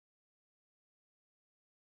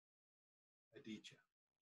 Aditya.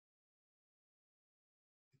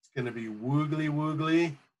 It's going to be woogly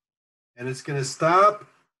woogly, and it's going to stop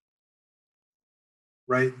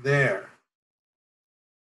right there.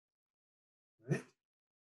 Right?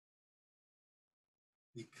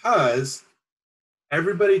 Because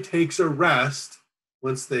everybody takes a rest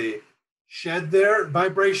once they shed their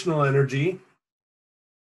vibrational energy.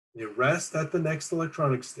 They rest at the next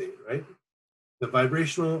electronic state, right? The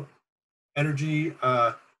vibrational energy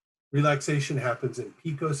relaxation happens in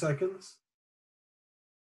picoseconds.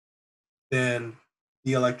 Then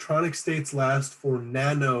the electronic states last for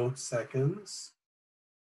nanoseconds.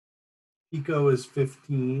 Pico is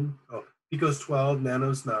 15. Oh, pico's 12,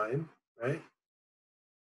 nano's 9, right?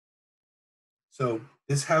 So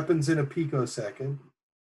this happens in a picosecond.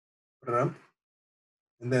 And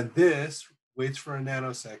then this waits for a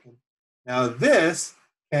nanosecond. Now this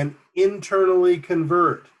can internally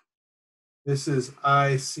convert. This is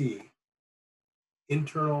IC,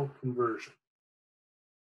 internal conversion.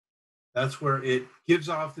 That's where it gives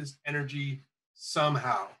off this energy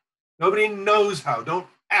somehow. Nobody knows how. Don't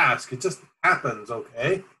ask. It just happens,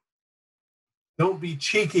 okay? Don't be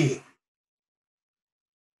cheeky.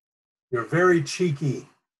 You're very cheeky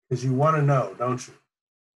because you want to know, don't you?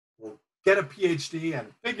 Well, get a PhD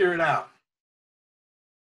and figure it out.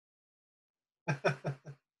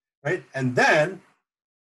 Right? And then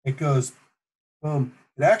it goes boom.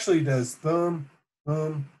 It actually does boom,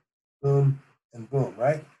 boom, boom, and boom,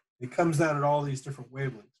 right? It comes down at all these different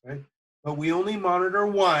wavelengths, right? But we only monitor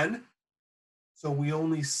one, so we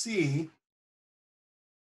only see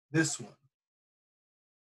this one.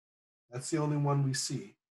 That's the only one we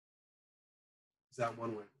see. Is that one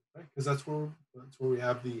wavelength, right? Because that's where we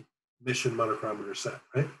have the emission monochromator set,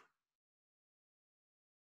 right?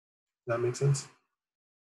 Does that make sense?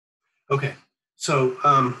 Okay, so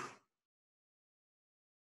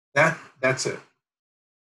that's it.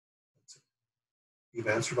 You've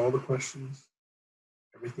answered all the questions.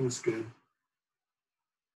 Everything's good.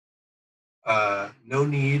 No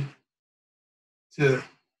need to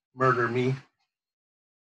murder me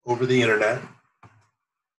over the internet.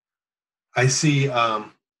 I see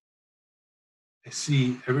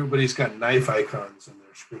everybody's got knife icons on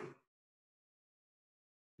their screen.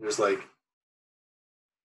 There's like,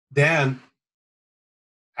 Dan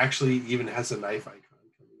actually even has a knife icon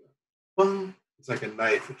coming up. Boom. It's like a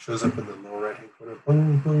knife. It shows up in the lower right-hand corner.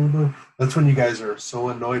 Boom, boom, boom. That's when you guys are so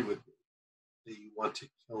annoyed with me that you want to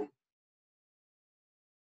kill me.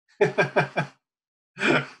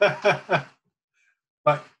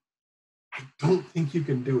 But I don't think you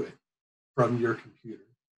can do it from your computer.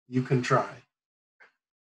 You can try.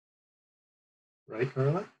 Right,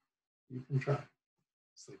 Carla? You can try.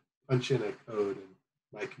 It's like punch in a code and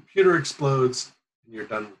my computer explodes and you're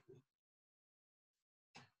done with me.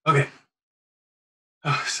 Okay.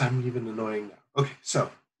 Oh, so I'm even annoying now. Okay,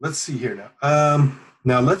 so let's see here now.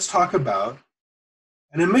 Now let's talk about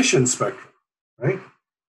an emission spectrum, right?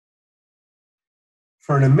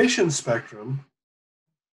 For an emission spectrum,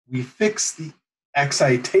 we fix the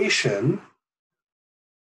excitation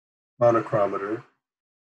monochromator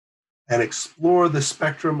and explore the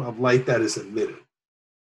spectrum of light that is emitted,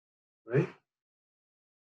 right?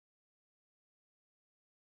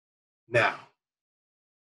 Now,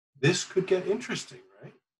 this could get interesting,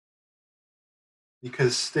 right?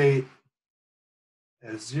 Because state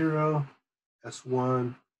S0,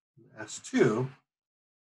 S1, and S2,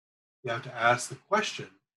 you have to ask the question,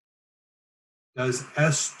 does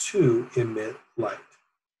S2 emit light?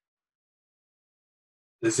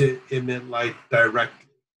 Does it emit light directly?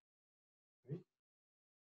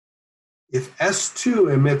 If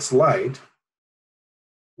S2 emits light,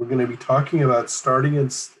 we're going to be talking about starting in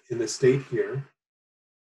the state here.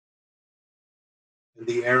 And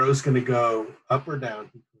the arrow is going to go up or down.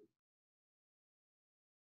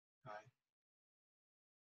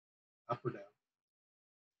 Up or down?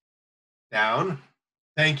 Down.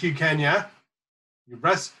 Thank you, Kenya. You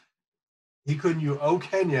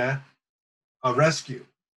Kenya, a rescue.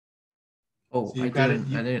 Oh, So I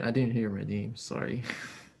didn't hear my name. Sorry.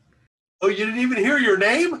 Oh, you didn't even hear your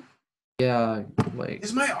name? Yeah, like.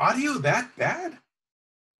 Is my audio that bad?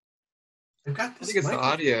 I've got this. I think it's the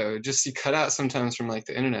audio. Just you cut out sometimes from like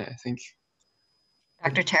the internet. I think.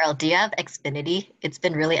 Dr. Terrell, do you have Xfinity? It's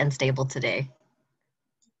been really unstable today.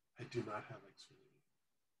 I do not have Xfinity.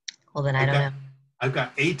 Well, then I don't know. I've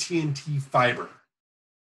got AT&T Fiber.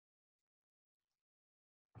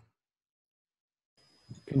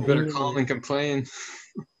 You better call and complain.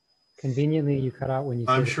 Conveniently, you cut out when you.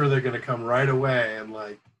 I'm sure they're going to come right away and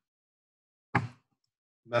like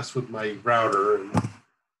mess with my router, and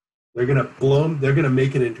they're going to they're going to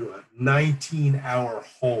make it into a 19-hour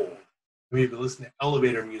hold. I mean, you listen to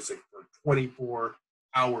elevator music for 24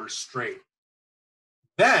 hours straight.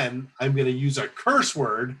 Then I'm going to use a curse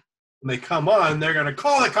word. When they come on, they're going to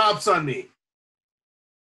call the cops on me.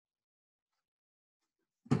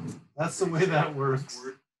 That's the way that works.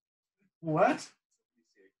 What?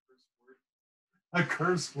 A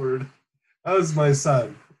curse word. That was my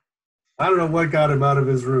son. I don't know what got him out of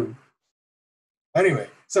his room. Anyway,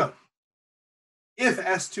 so if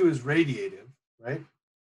S2 is radiative, right,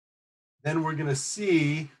 then we're going to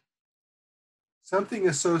see something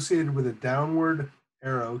associated with a downward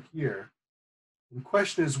arrow here. The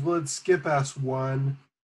question is, will it skip S1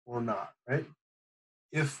 or not, right?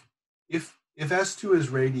 If S2 is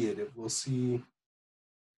radiative, we'll see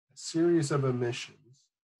a series of emissions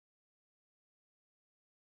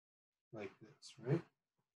like this, right?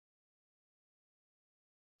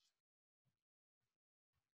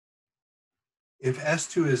 If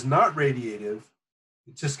S2 is not radiative,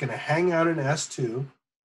 it's just going to hang out in S2.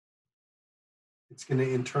 It's going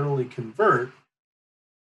to internally convert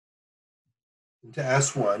into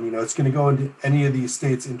S1. You know, it's going to go into any of these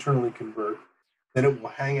states, internally convert. Then it will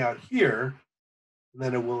hang out here, and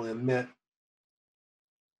then it will emit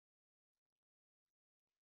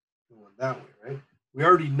going that way, right? We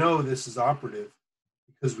already know this is operative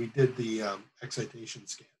because we did the excitation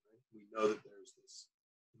scan, right? We know that there's this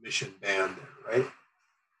emission band there, right?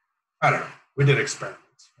 I don't know. We did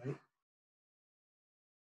experiments, right?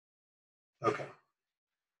 Okay.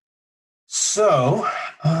 So,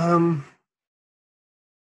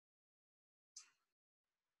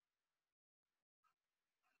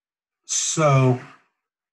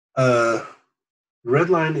 the red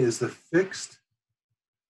line is the fixed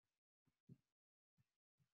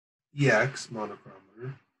EX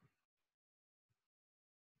monochromator.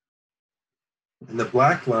 And the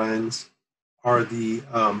black lines are the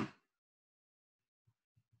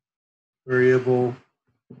variable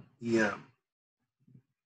EM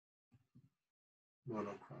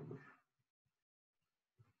monochromator.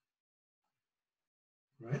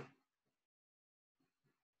 Right?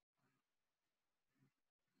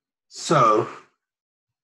 So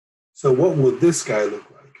what will this guy look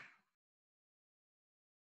like?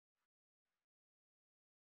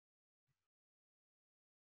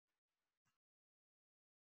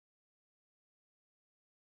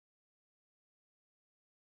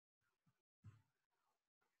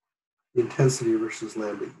 Intensity versus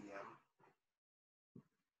lambda EM.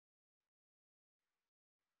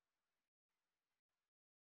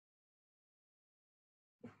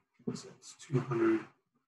 So it's 200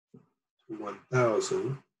 to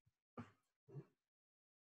 1,000.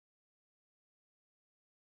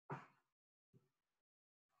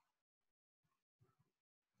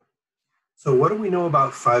 So what do we know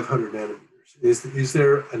about 500 nanometers? Is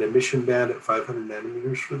there an emission band at 500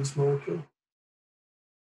 nanometers for this molecule?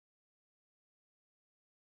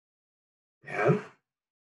 And?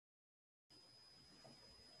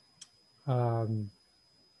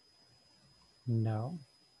 No.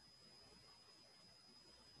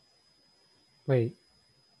 Wait.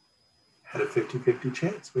 Had a 50-50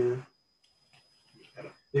 chance, man.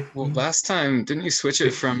 Well, last time, didn't you switch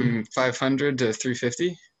it from 500 to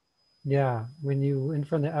 350? Yeah, when you went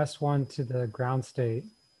from the S1 to the ground state,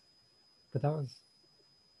 but that was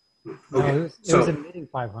okay. No, it was emitting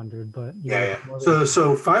 500, but yeah.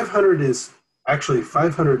 So 500 is actually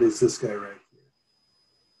 500 is this guy right here.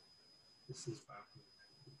 This is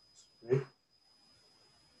 500, right?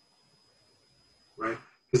 Right,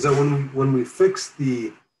 because then when we fix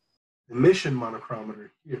the emission monochromator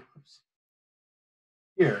here,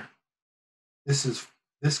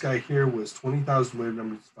 this guy here was 20,000 wave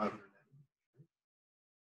numbers, 500 nanometers.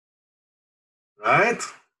 Right?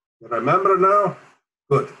 You remember now?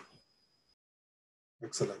 Good.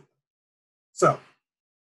 Excellent. So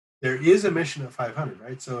there is emission at 500,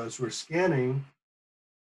 right? So as we're scanning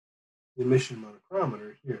the emission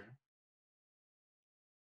monochromator here,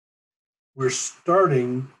 we're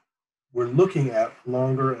looking at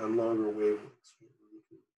longer and longer wavelengths.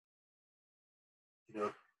 You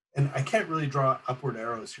know, and I can't really draw upward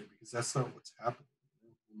arrows here because that's not what's happening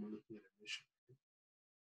when we're looking at emission.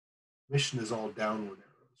 Emission is all downward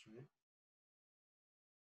arrows, right?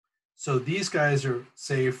 so these guys are,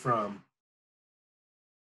 say, from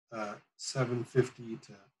 750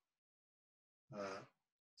 to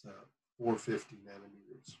 450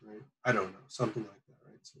 nanometers, right? I don't know, something like that,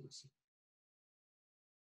 right? So let's see.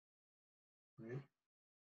 Right?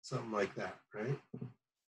 Something like that, right?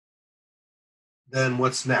 Then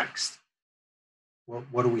what's next?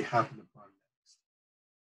 What do we happen upon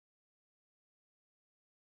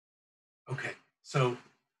next? Okay, so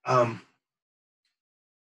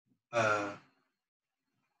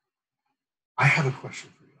I have a question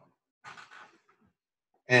for you all.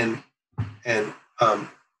 And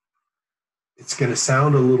it's going to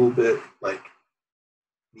sound a little bit like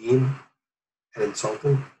mean and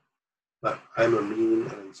insulting, but I'm a mean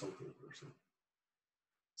and insulting person.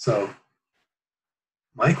 So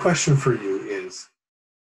my question for you is,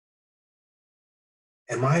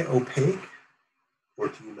 am I opaque or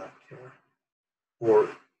do you not care? Or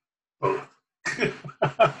both?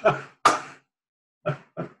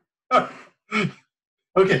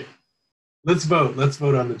 Okay, let's vote. Let's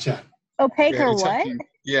vote on the chat. Opaque Yeah, or you're what? talking-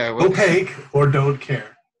 yeah. Opaque or don't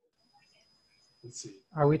care? Let's see.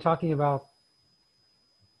 Are we talking about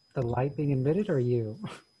the light being emitted or you?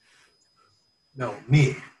 No,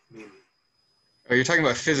 me. Oh, you're talking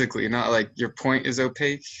about physically, not like your point is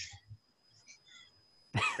opaque.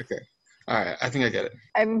 Okay. All right. I think I get it.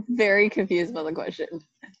 I'm very confused by the question.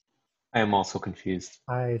 I am also confused.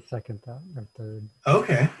 I second that, or third.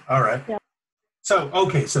 Okay. All right. Yeah. So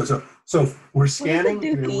okay. So we're scanning.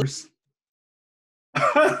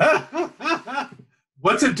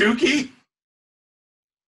 What's a dookie?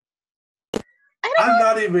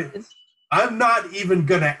 I'm not even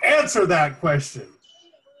gonna answer that question.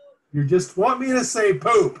 You just want me to say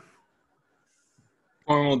poop.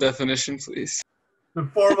 Formal definition, please. The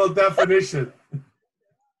formal definition.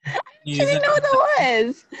 I didn't know what that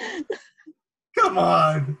was. Come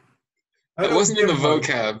on. It wasn't in the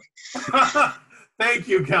vocab. Thank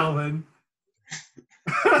you, Calvin.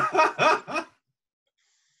 Oh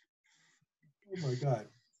my God.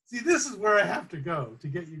 See, this is where I have to go to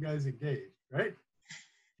get you guys engaged, right?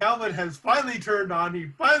 Calvin has finally turned on. He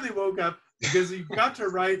finally woke up because he got to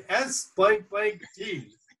write S blank blank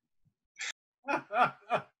T.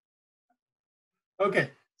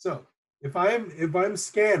 Okay, so if I'm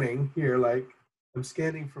scanning here, like I'm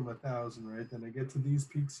scanning from 1,000, right? Then I get to these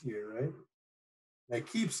peaks here, right? And I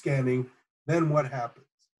keep scanning, then what happens?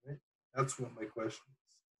 Right? That's what my question is.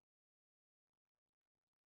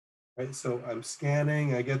 Right? So I'm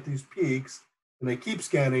scanning, I get these peaks, and I keep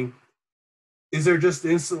scanning. Is there just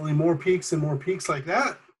instantly more peaks and more peaks like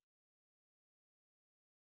that?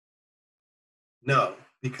 No,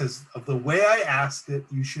 because of the way I asked it,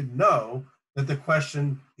 you should know that the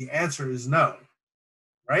answer is no,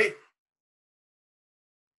 right?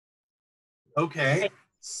 Okay,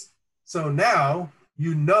 so now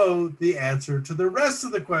you know the answer to the rest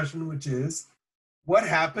of the question, which is, what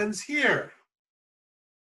happens here?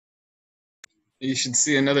 You should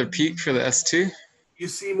see another peak for the S2. You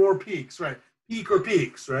see more peaks, right? Peak or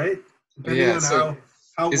peaks, right? Depending Yeah, on so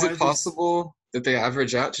how is wide it possible that they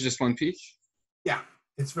average out to just one peak? Yeah,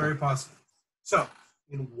 it's very possible. So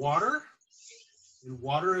in water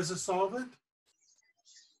as a solvent,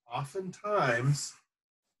 oftentimes,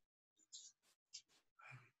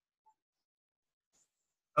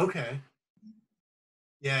 okay.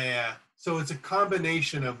 Yeah. So it's a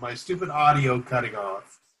combination of my stupid audio cutting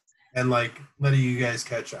off and like letting you guys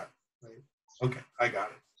catch up, right? Okay, I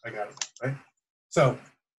got it, right? So,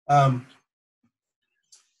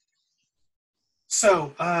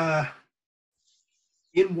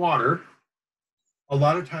 in water, a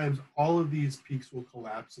lot of times all of these peaks will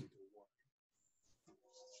collapse into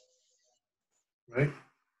one, right?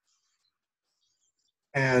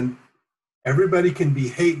 And everybody can be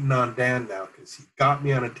hating on Dan now because he got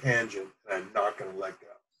me on a tangent and I'm not going to let go.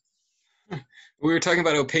 We were talking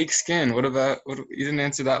about opaque skin. What you didn't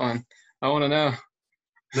answer that one. I want to know.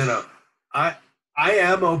 No. I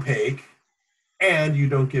am opaque and you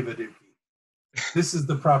don't give a dookie. This is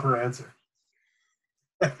the proper answer.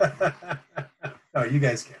 No, you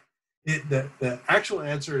guys can't. The actual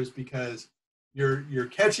answer is because you're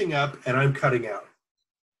catching up and I'm cutting out.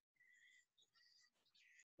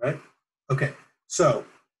 Right? Okay, so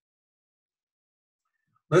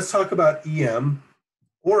let's talk about EM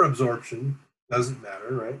or absorption. Doesn't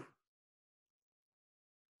matter, right?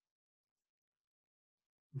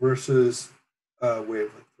 Versus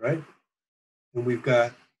wavelength, right? And we've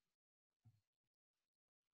got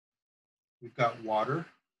water.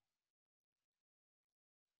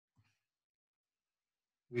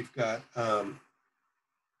 We've got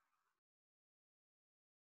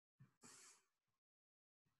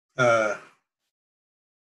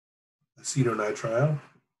acetonitrile.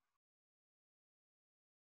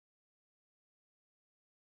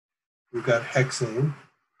 We've got hexane.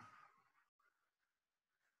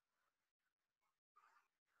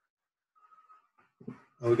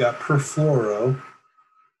 And we got perfluorooctane.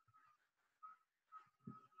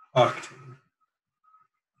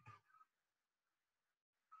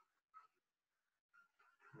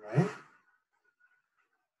 Right?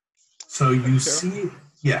 So you see,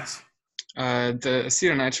 yes. The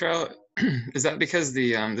acetonitrile, is that because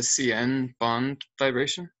the CN bond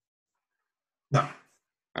vibration? No.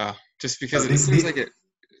 Oh, just because it seems like it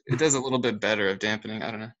does a little bit better of dampening.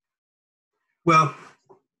 I don't know. Well,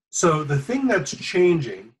 so the thing that's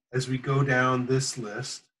changing as we go down this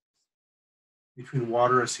list between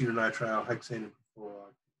water, acetonitrile, hexane, and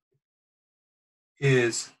perfluorooctane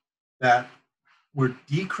is that we're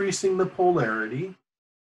decreasing the polarity,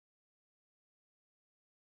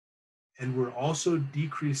 and we're also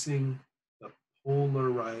decreasing the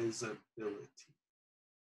polarizability.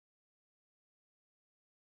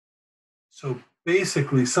 So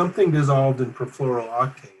basically, something dissolved in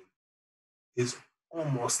perfluorooctane is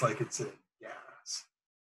almost like it's in gas,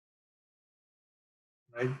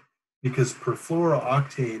 right? Because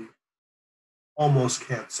perfluorooctane almost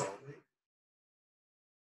can't solvate.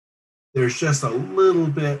 There's just a little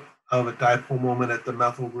bit of a dipole moment at the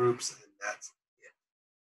methyl groups, and that's it.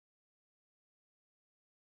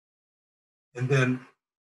 And then,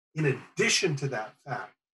 in addition to that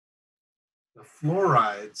fact, the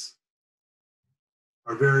fluorides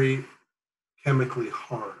are very chemically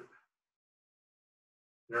hard.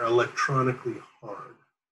 They're electronically hard,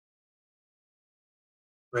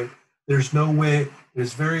 right? There's no way,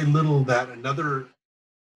 there's very little that another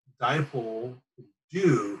dipole can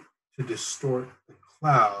do to distort the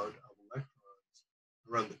cloud of electrons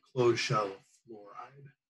around the closed shell of fluoride,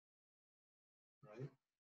 right?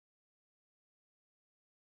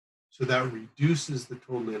 So that reduces the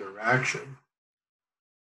total interaction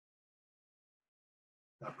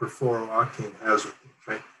that perfluorooctane has with it,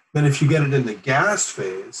 right? Then if you get it in the gas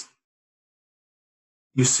phase,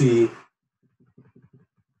 you see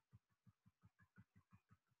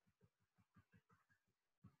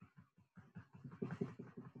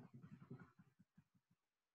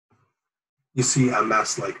a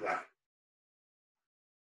mess like that.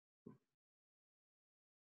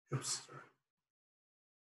 Oops, sorry.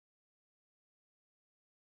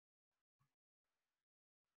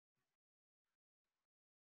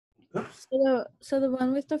 Oops. So the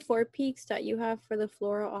one with the 4 peaks that you have for the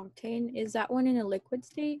fluorooctane, is that one in a liquid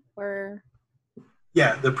state or?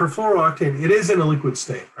 Yeah, the perfluorooctane, it is in a liquid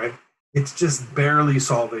state, right? It's just barely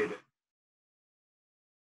solvated.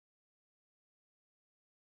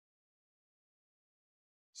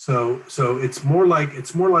 So it's more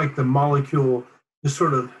like the molecule just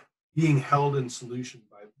sort of being held in solution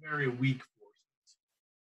by very weak forces.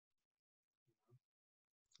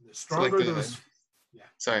 The stronger so like those, yeah.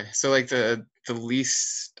 Sorry. So like the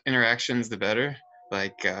least interactions, the better.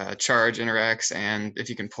 Like charge interacts, and if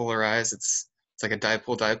you can polarize, it's like a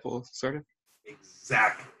dipole sort of.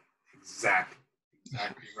 Exactly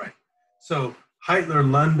right. So Heitler,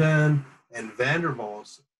 London, and van der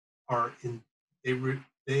Waals are in.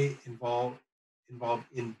 They involve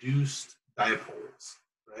induced dipoles,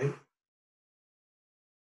 right?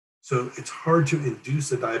 So it's hard to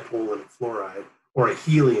induce a dipole in a fluoride, or a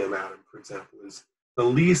helium atom, for example, is the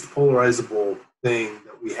least polarizable thing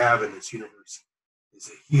that we have in this universe is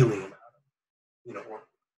a helium atom, you know, or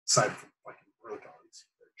aside from fucking protons,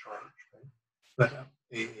 they're charged, right? But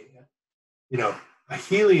a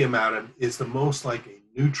helium atom is the most like a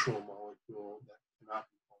neutral molecule that cannot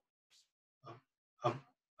be polarized.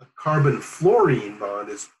 A carbon-fluorine bond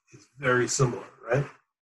is very similar, right?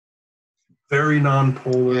 Very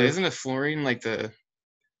nonpolar. Yeah, isn't a fluorine like the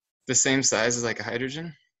same size as like a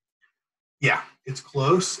hydrogen? Yeah, it's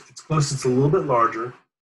close. It's a little bit larger,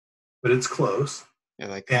 but it's close. Yeah,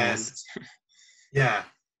 like almost. Yeah,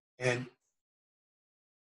 and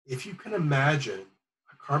if you can imagine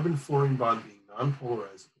a carbon-fluorine bond being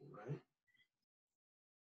non-polarizable, right,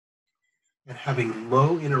 and having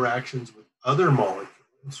low interactions with other molecules,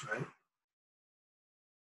 right,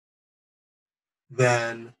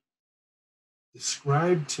 then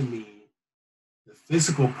describe to me the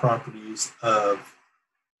physical properties of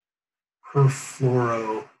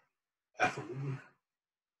perfluoroethylene.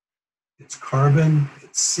 It's carbon,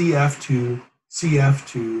 it's CF2,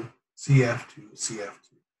 CF2, CF2,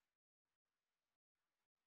 CF2.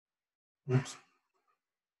 Oops.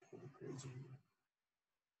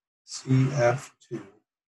 CF2,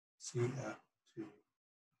 CF2.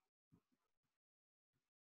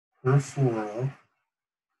 perfluoroethylene.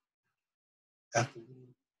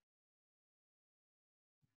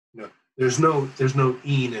 No, there's no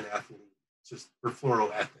ene in ethylene. It's just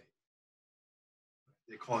perfluoroethane.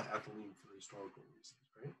 They call it ethylene for historical reasons,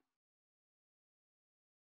 right?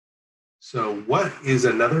 So what is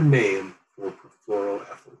another name for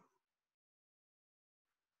perfluoroethylene?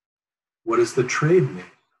 What is the trade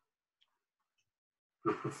name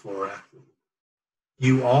for perfluoroethylene?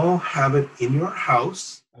 You all have it in your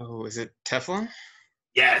house. Oh, is it Teflon?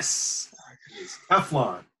 Yes, it's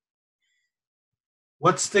Teflon.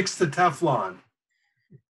 What sticks to Teflon?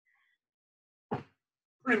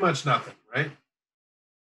 Pretty much nothing, right?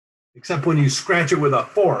 Except when you scratch it with a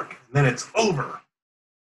fork, and then it's over.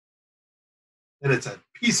 Then it's a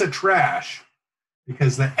piece of trash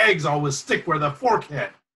because the eggs always stick where the fork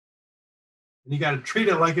hit. And you got to treat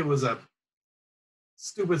it like it was a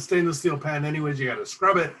stupid stainless steel pan anyways. You got to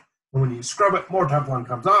scrub it. And when you scrub it, more Teflon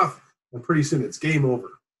comes off, and pretty soon it's game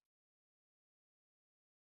over.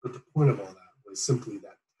 But the point of all that was simply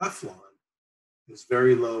that Teflon is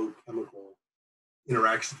very low chemical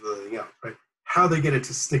interactions with everything else, right? How they get it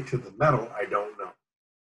to stick to the metal, I don't know.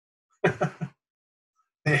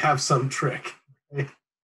 They have some trick, right?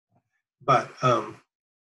 But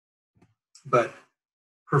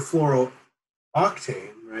perfluorooctane,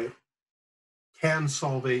 right, can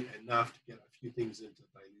solvate enough to get a few things into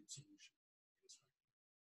dilute solution.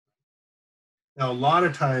 Now, a lot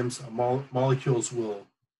of times, molecules will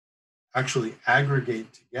actually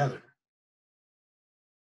aggregate together.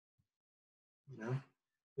 You know,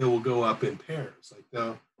 they will go up in pairs. Like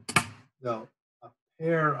they'll a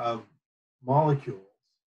pair of molecules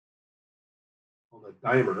called a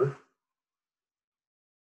dimer.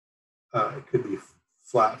 It could be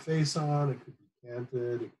flat face on, it could be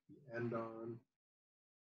canted, it could be end on.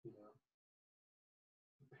 You know,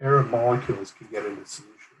 a pair of molecules can get into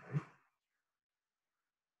solution, right?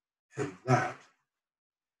 And that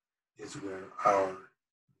is where our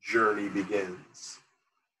journey begins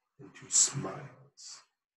into smiles.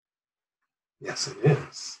 Yes, it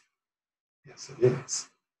is. Yes, it is.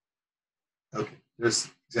 Okay, there's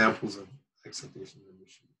examples of excitation and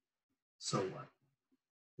emission. So what?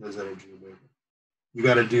 There's energy and wavelength. You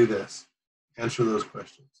got to do this. Answer those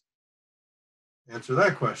questions. Answer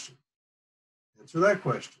that question. Answer that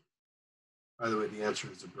question. By the way, the answer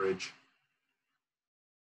is a bridge.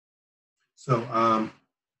 So I'm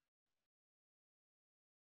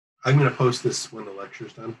going to post this when the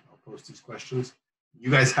lecture's done. I'll post these questions. You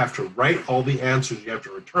guys have to write all the answers. You have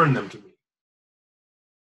to return them to me.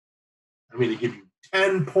 I'm going to give you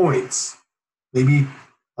 10 points. Maybe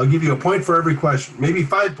I'll give you a point for every question. Maybe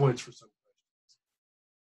 5 points for some questions.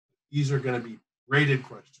 These are going to be graded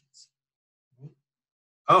questions.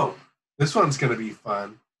 Oh, this one's going to be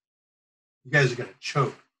fun. You guys are going to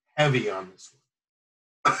choke heavy on this one.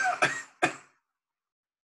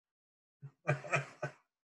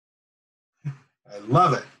 I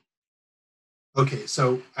love it. Okay,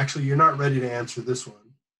 so actually you're not ready to answer this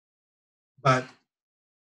one, but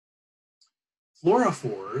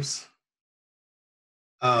fluorophores,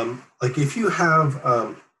 like if you have,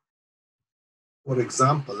 for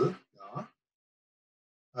example,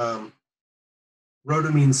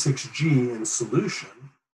 rhodamine 6G in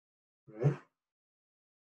solution, right?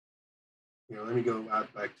 Here, let me go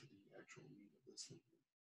out back to the actual read of this thing.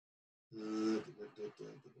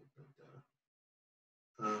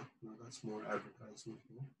 No, that's more advertising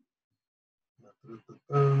here. There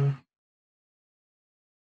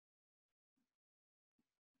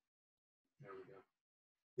we go.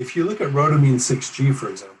 If you look at rhodamine 6G, for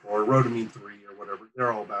example, or rhodamine 3 or whatever,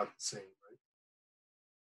 they're all about the same, right?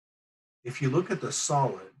 If you look at the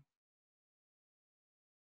solid,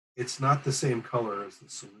 it's not the same color as the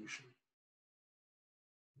solution.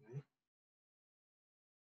 Right?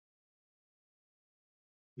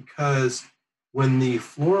 Because when the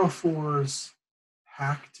fluorophores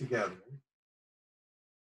pack together,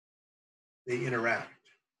 they interact.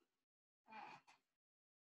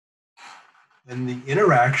 And the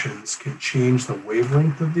interactions can change the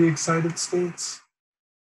wavelength of the excited states,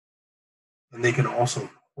 and they can also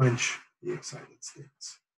quench the excited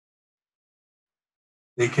states.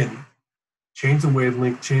 They can change the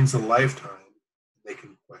wavelength, change the lifetime, and they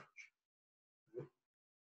can quench.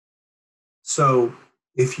 So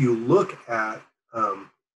if you look at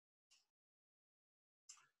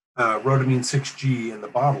rhodamine 6G in the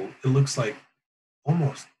bottle, it looks like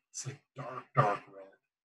almost, it's like dark red.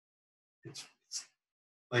 It's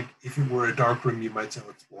like if it were a dark room, you might say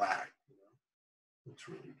it's black. You know, it's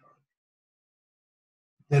really dark.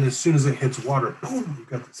 Then as soon as it hits water, boom, you've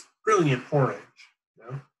got this brilliant orange. You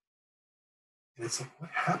know, And it's like, what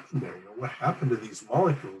happened there? What happened to these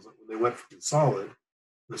molecules when they went from solid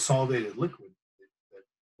to solidated liquid? That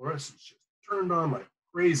fluorescence just turned on like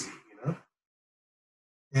crazy,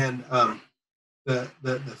 And the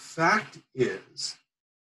fact is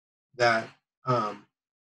that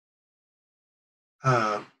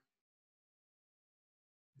the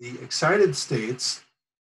excited states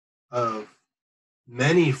of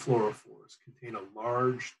many fluorophores contain a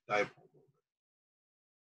large dipole moment.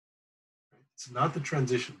 It's not the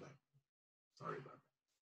transition dipole. Sorry about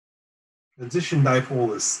that. Transition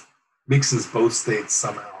dipole mixes both states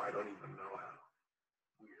somehow. I don't even know how.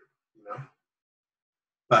 Weird,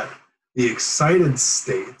 But the excited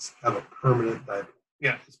states have a permanent dipole.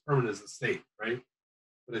 Yeah, it's permanent as a state, right?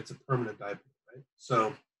 But it's a permanent dipole, right?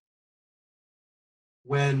 So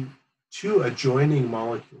when two adjoining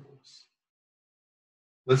molecules,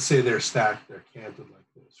 let's say they're stacked, they're canted like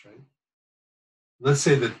this, right? Let's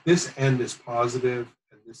say that this end is positive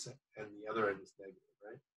and the other end is negative,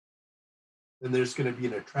 right? Then there's going to be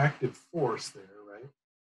an attractive force there, right?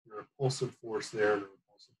 A repulsive force there and a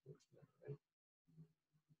repulsive force there, right?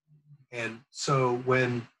 And so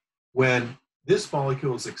when this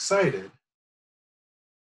molecule is excited,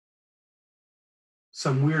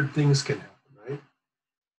 some weird things can happen, right?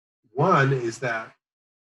 One is that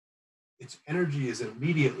its energy is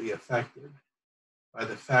immediately affected by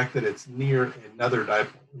the fact that it's near another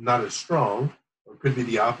dipole, not as strong, or it could be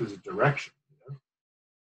the opposite direction.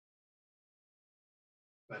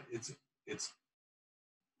 But it's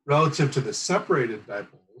relative to the separated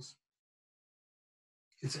dipoles,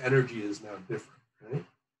 its energy is now different, right?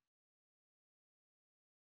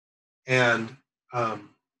 And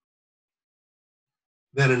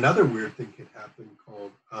then another weird thing can happen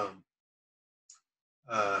called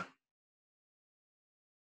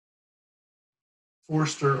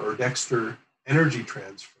Forster or Dexter energy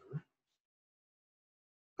transfer.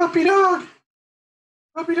 Puppy dog!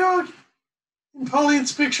 Puppy dog! In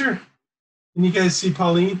Pauline's picture. Can you guys see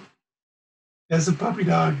Pauline? As a puppy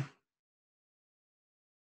dog.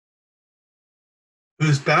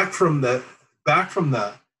 Who's back from the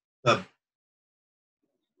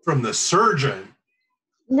surgeon.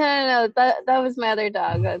 No. That was my other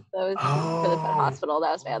dog. That was for the pet hospital.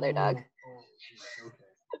 That was my other dog. Okay.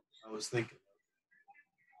 I was thinking.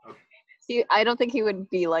 I don't think he would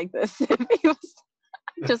be like this if he was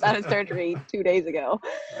just out of surgery 2 days ago.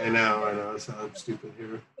 I know. So I'm stupid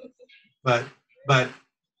here. But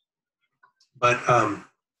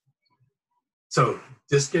so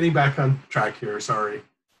just getting back on track here, sorry,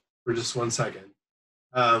 for just 1 second.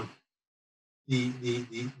 The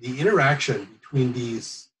interaction between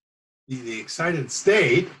these, the excited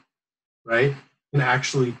state, right, can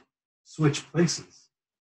actually switch places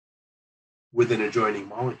with an adjoining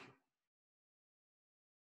molecule.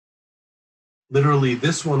 Literally,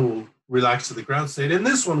 this one will relax to the ground state, and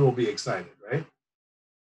this one will be excited, right?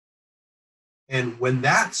 And when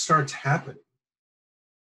that starts happening,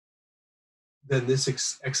 then this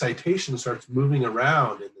excitation starts moving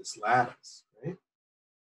around in this lattice, right?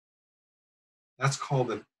 That's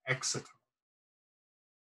called an exciton.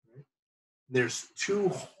 Right? There's two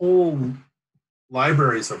whole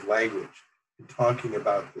libraries of language in talking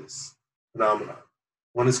about this phenomenon.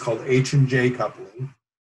 One is called H and J coupling.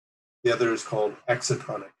 The other is called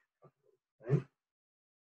excitonic coupling, right?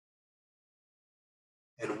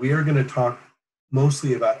 And we are going to talk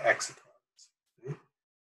mostly about excitons, right?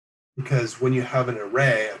 Because when you have an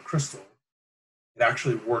array, a crystal, it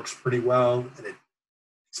actually works pretty well and it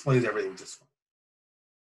explains everything just fine,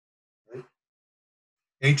 right?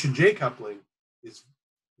 H and J coupling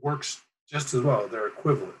works just as well. They're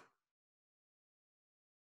equivalent.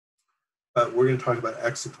 But we're going to talk about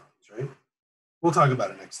excitons, right? We'll talk about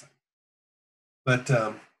it next time. But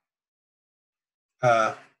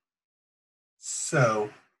so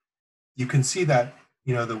you can see that,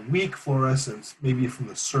 the weak fluorescence, maybe from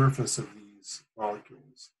the surface of these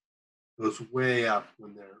molecules, goes way up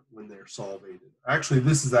when they're solvated. Actually,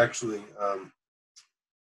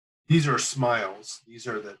 these are smiles. These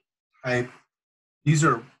are the type. These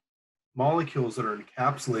are molecules that are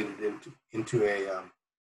encapsulated into a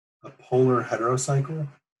polar heterocycle.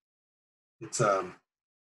 It's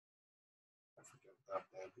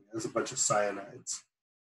there's a bunch of cyanides,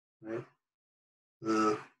 right?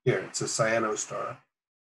 Here, it's a cyanostar,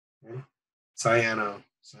 right? Cyano.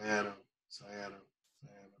 And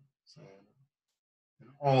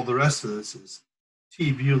all the rest of this is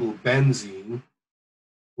T-butylbenzene,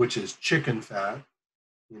 which is chicken fat,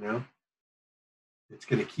 It's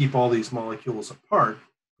going to keep all these molecules apart,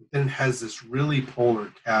 but then it has this really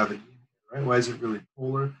polar cavity, right? Why is it really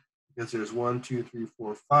polar? Because there's 1, 2, 3,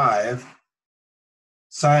 4, 5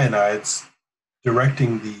 cyanides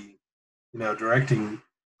directing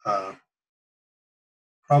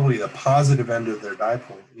probably the positive end of their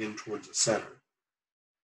dipole in towards the center.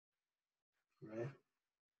 Right?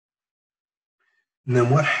 And then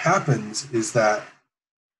what happens is that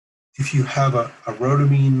if you have a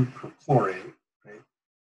rhodamine perchlorate, right,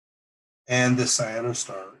 and the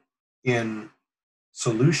cyanostar in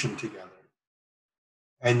solution together,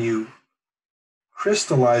 and you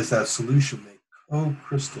crystallize that solution, they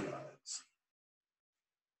co-crystallize.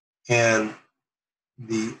 And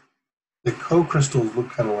the co-crystals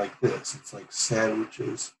look kind of like this. It's like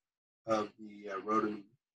sandwiches of the rhodamine.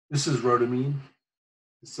 This is rhodamine.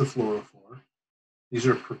 This is the fluorophore. These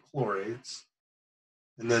are perchlorates.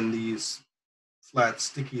 And then these flat,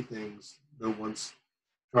 sticky things, the ones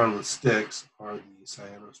drawn with sticks, are the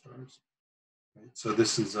cyanostars. Right? So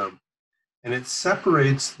this is, and it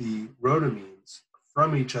separates the rhodamines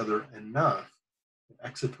from each other enough that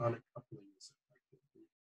excitonic coupling is effectively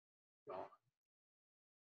gone.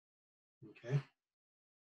 Okay?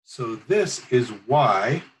 So this is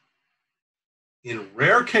why, in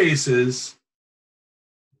rare cases,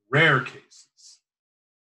 and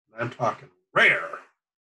I'm talking rare,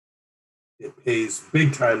 it pays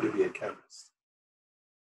big time to be a chemist.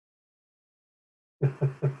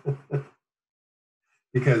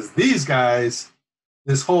 Because these guys,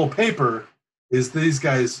 this whole paper is these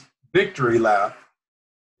guys' victory lap,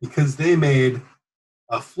 because they made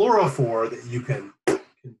a fluorophore that you can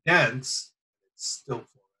condense. It's still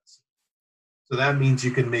fluorescent. So that means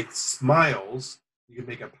you can make smiles. You can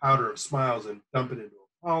make a powder of smiles and dump it into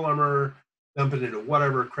a polymer, dump it into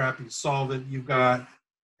whatever crappy solvent you've got.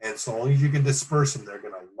 And so long as you can disperse them, they're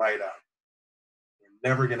going to light up.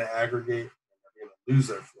 They're never going to aggregate. They're going to lose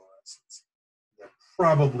their fluorescence. They're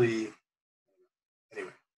probably,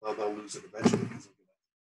 anyway, well, they'll lose it eventually because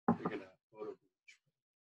they're going to photo bleach.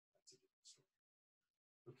 That's a different story.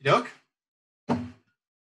 Okie doke.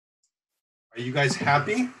 Are you guys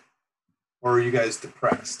happy or are you guys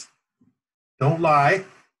depressed? Don't lie.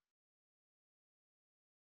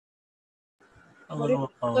 A little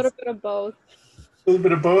of both. A little bit of both. A little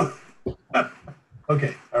bit of both?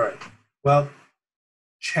 Okay, all right. Well,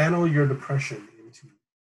 channel your depression into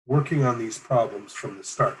working on these problems from the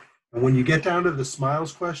start. And when you get down to the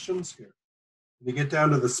smiles questions,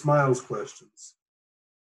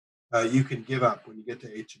 you can give up when you get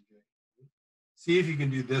to H and J. See if you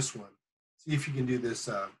can do this one. See if you can do this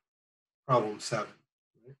problem 7.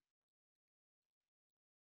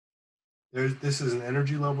 Right? This is an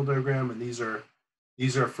energy level diagram, and these are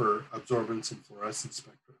for absorbance and fluorescence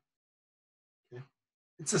spectra. Okay,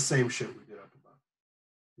 it's the same shit we did up above.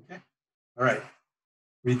 Okay, all right.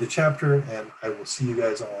 Read the chapter, and I will see you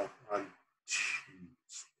guys all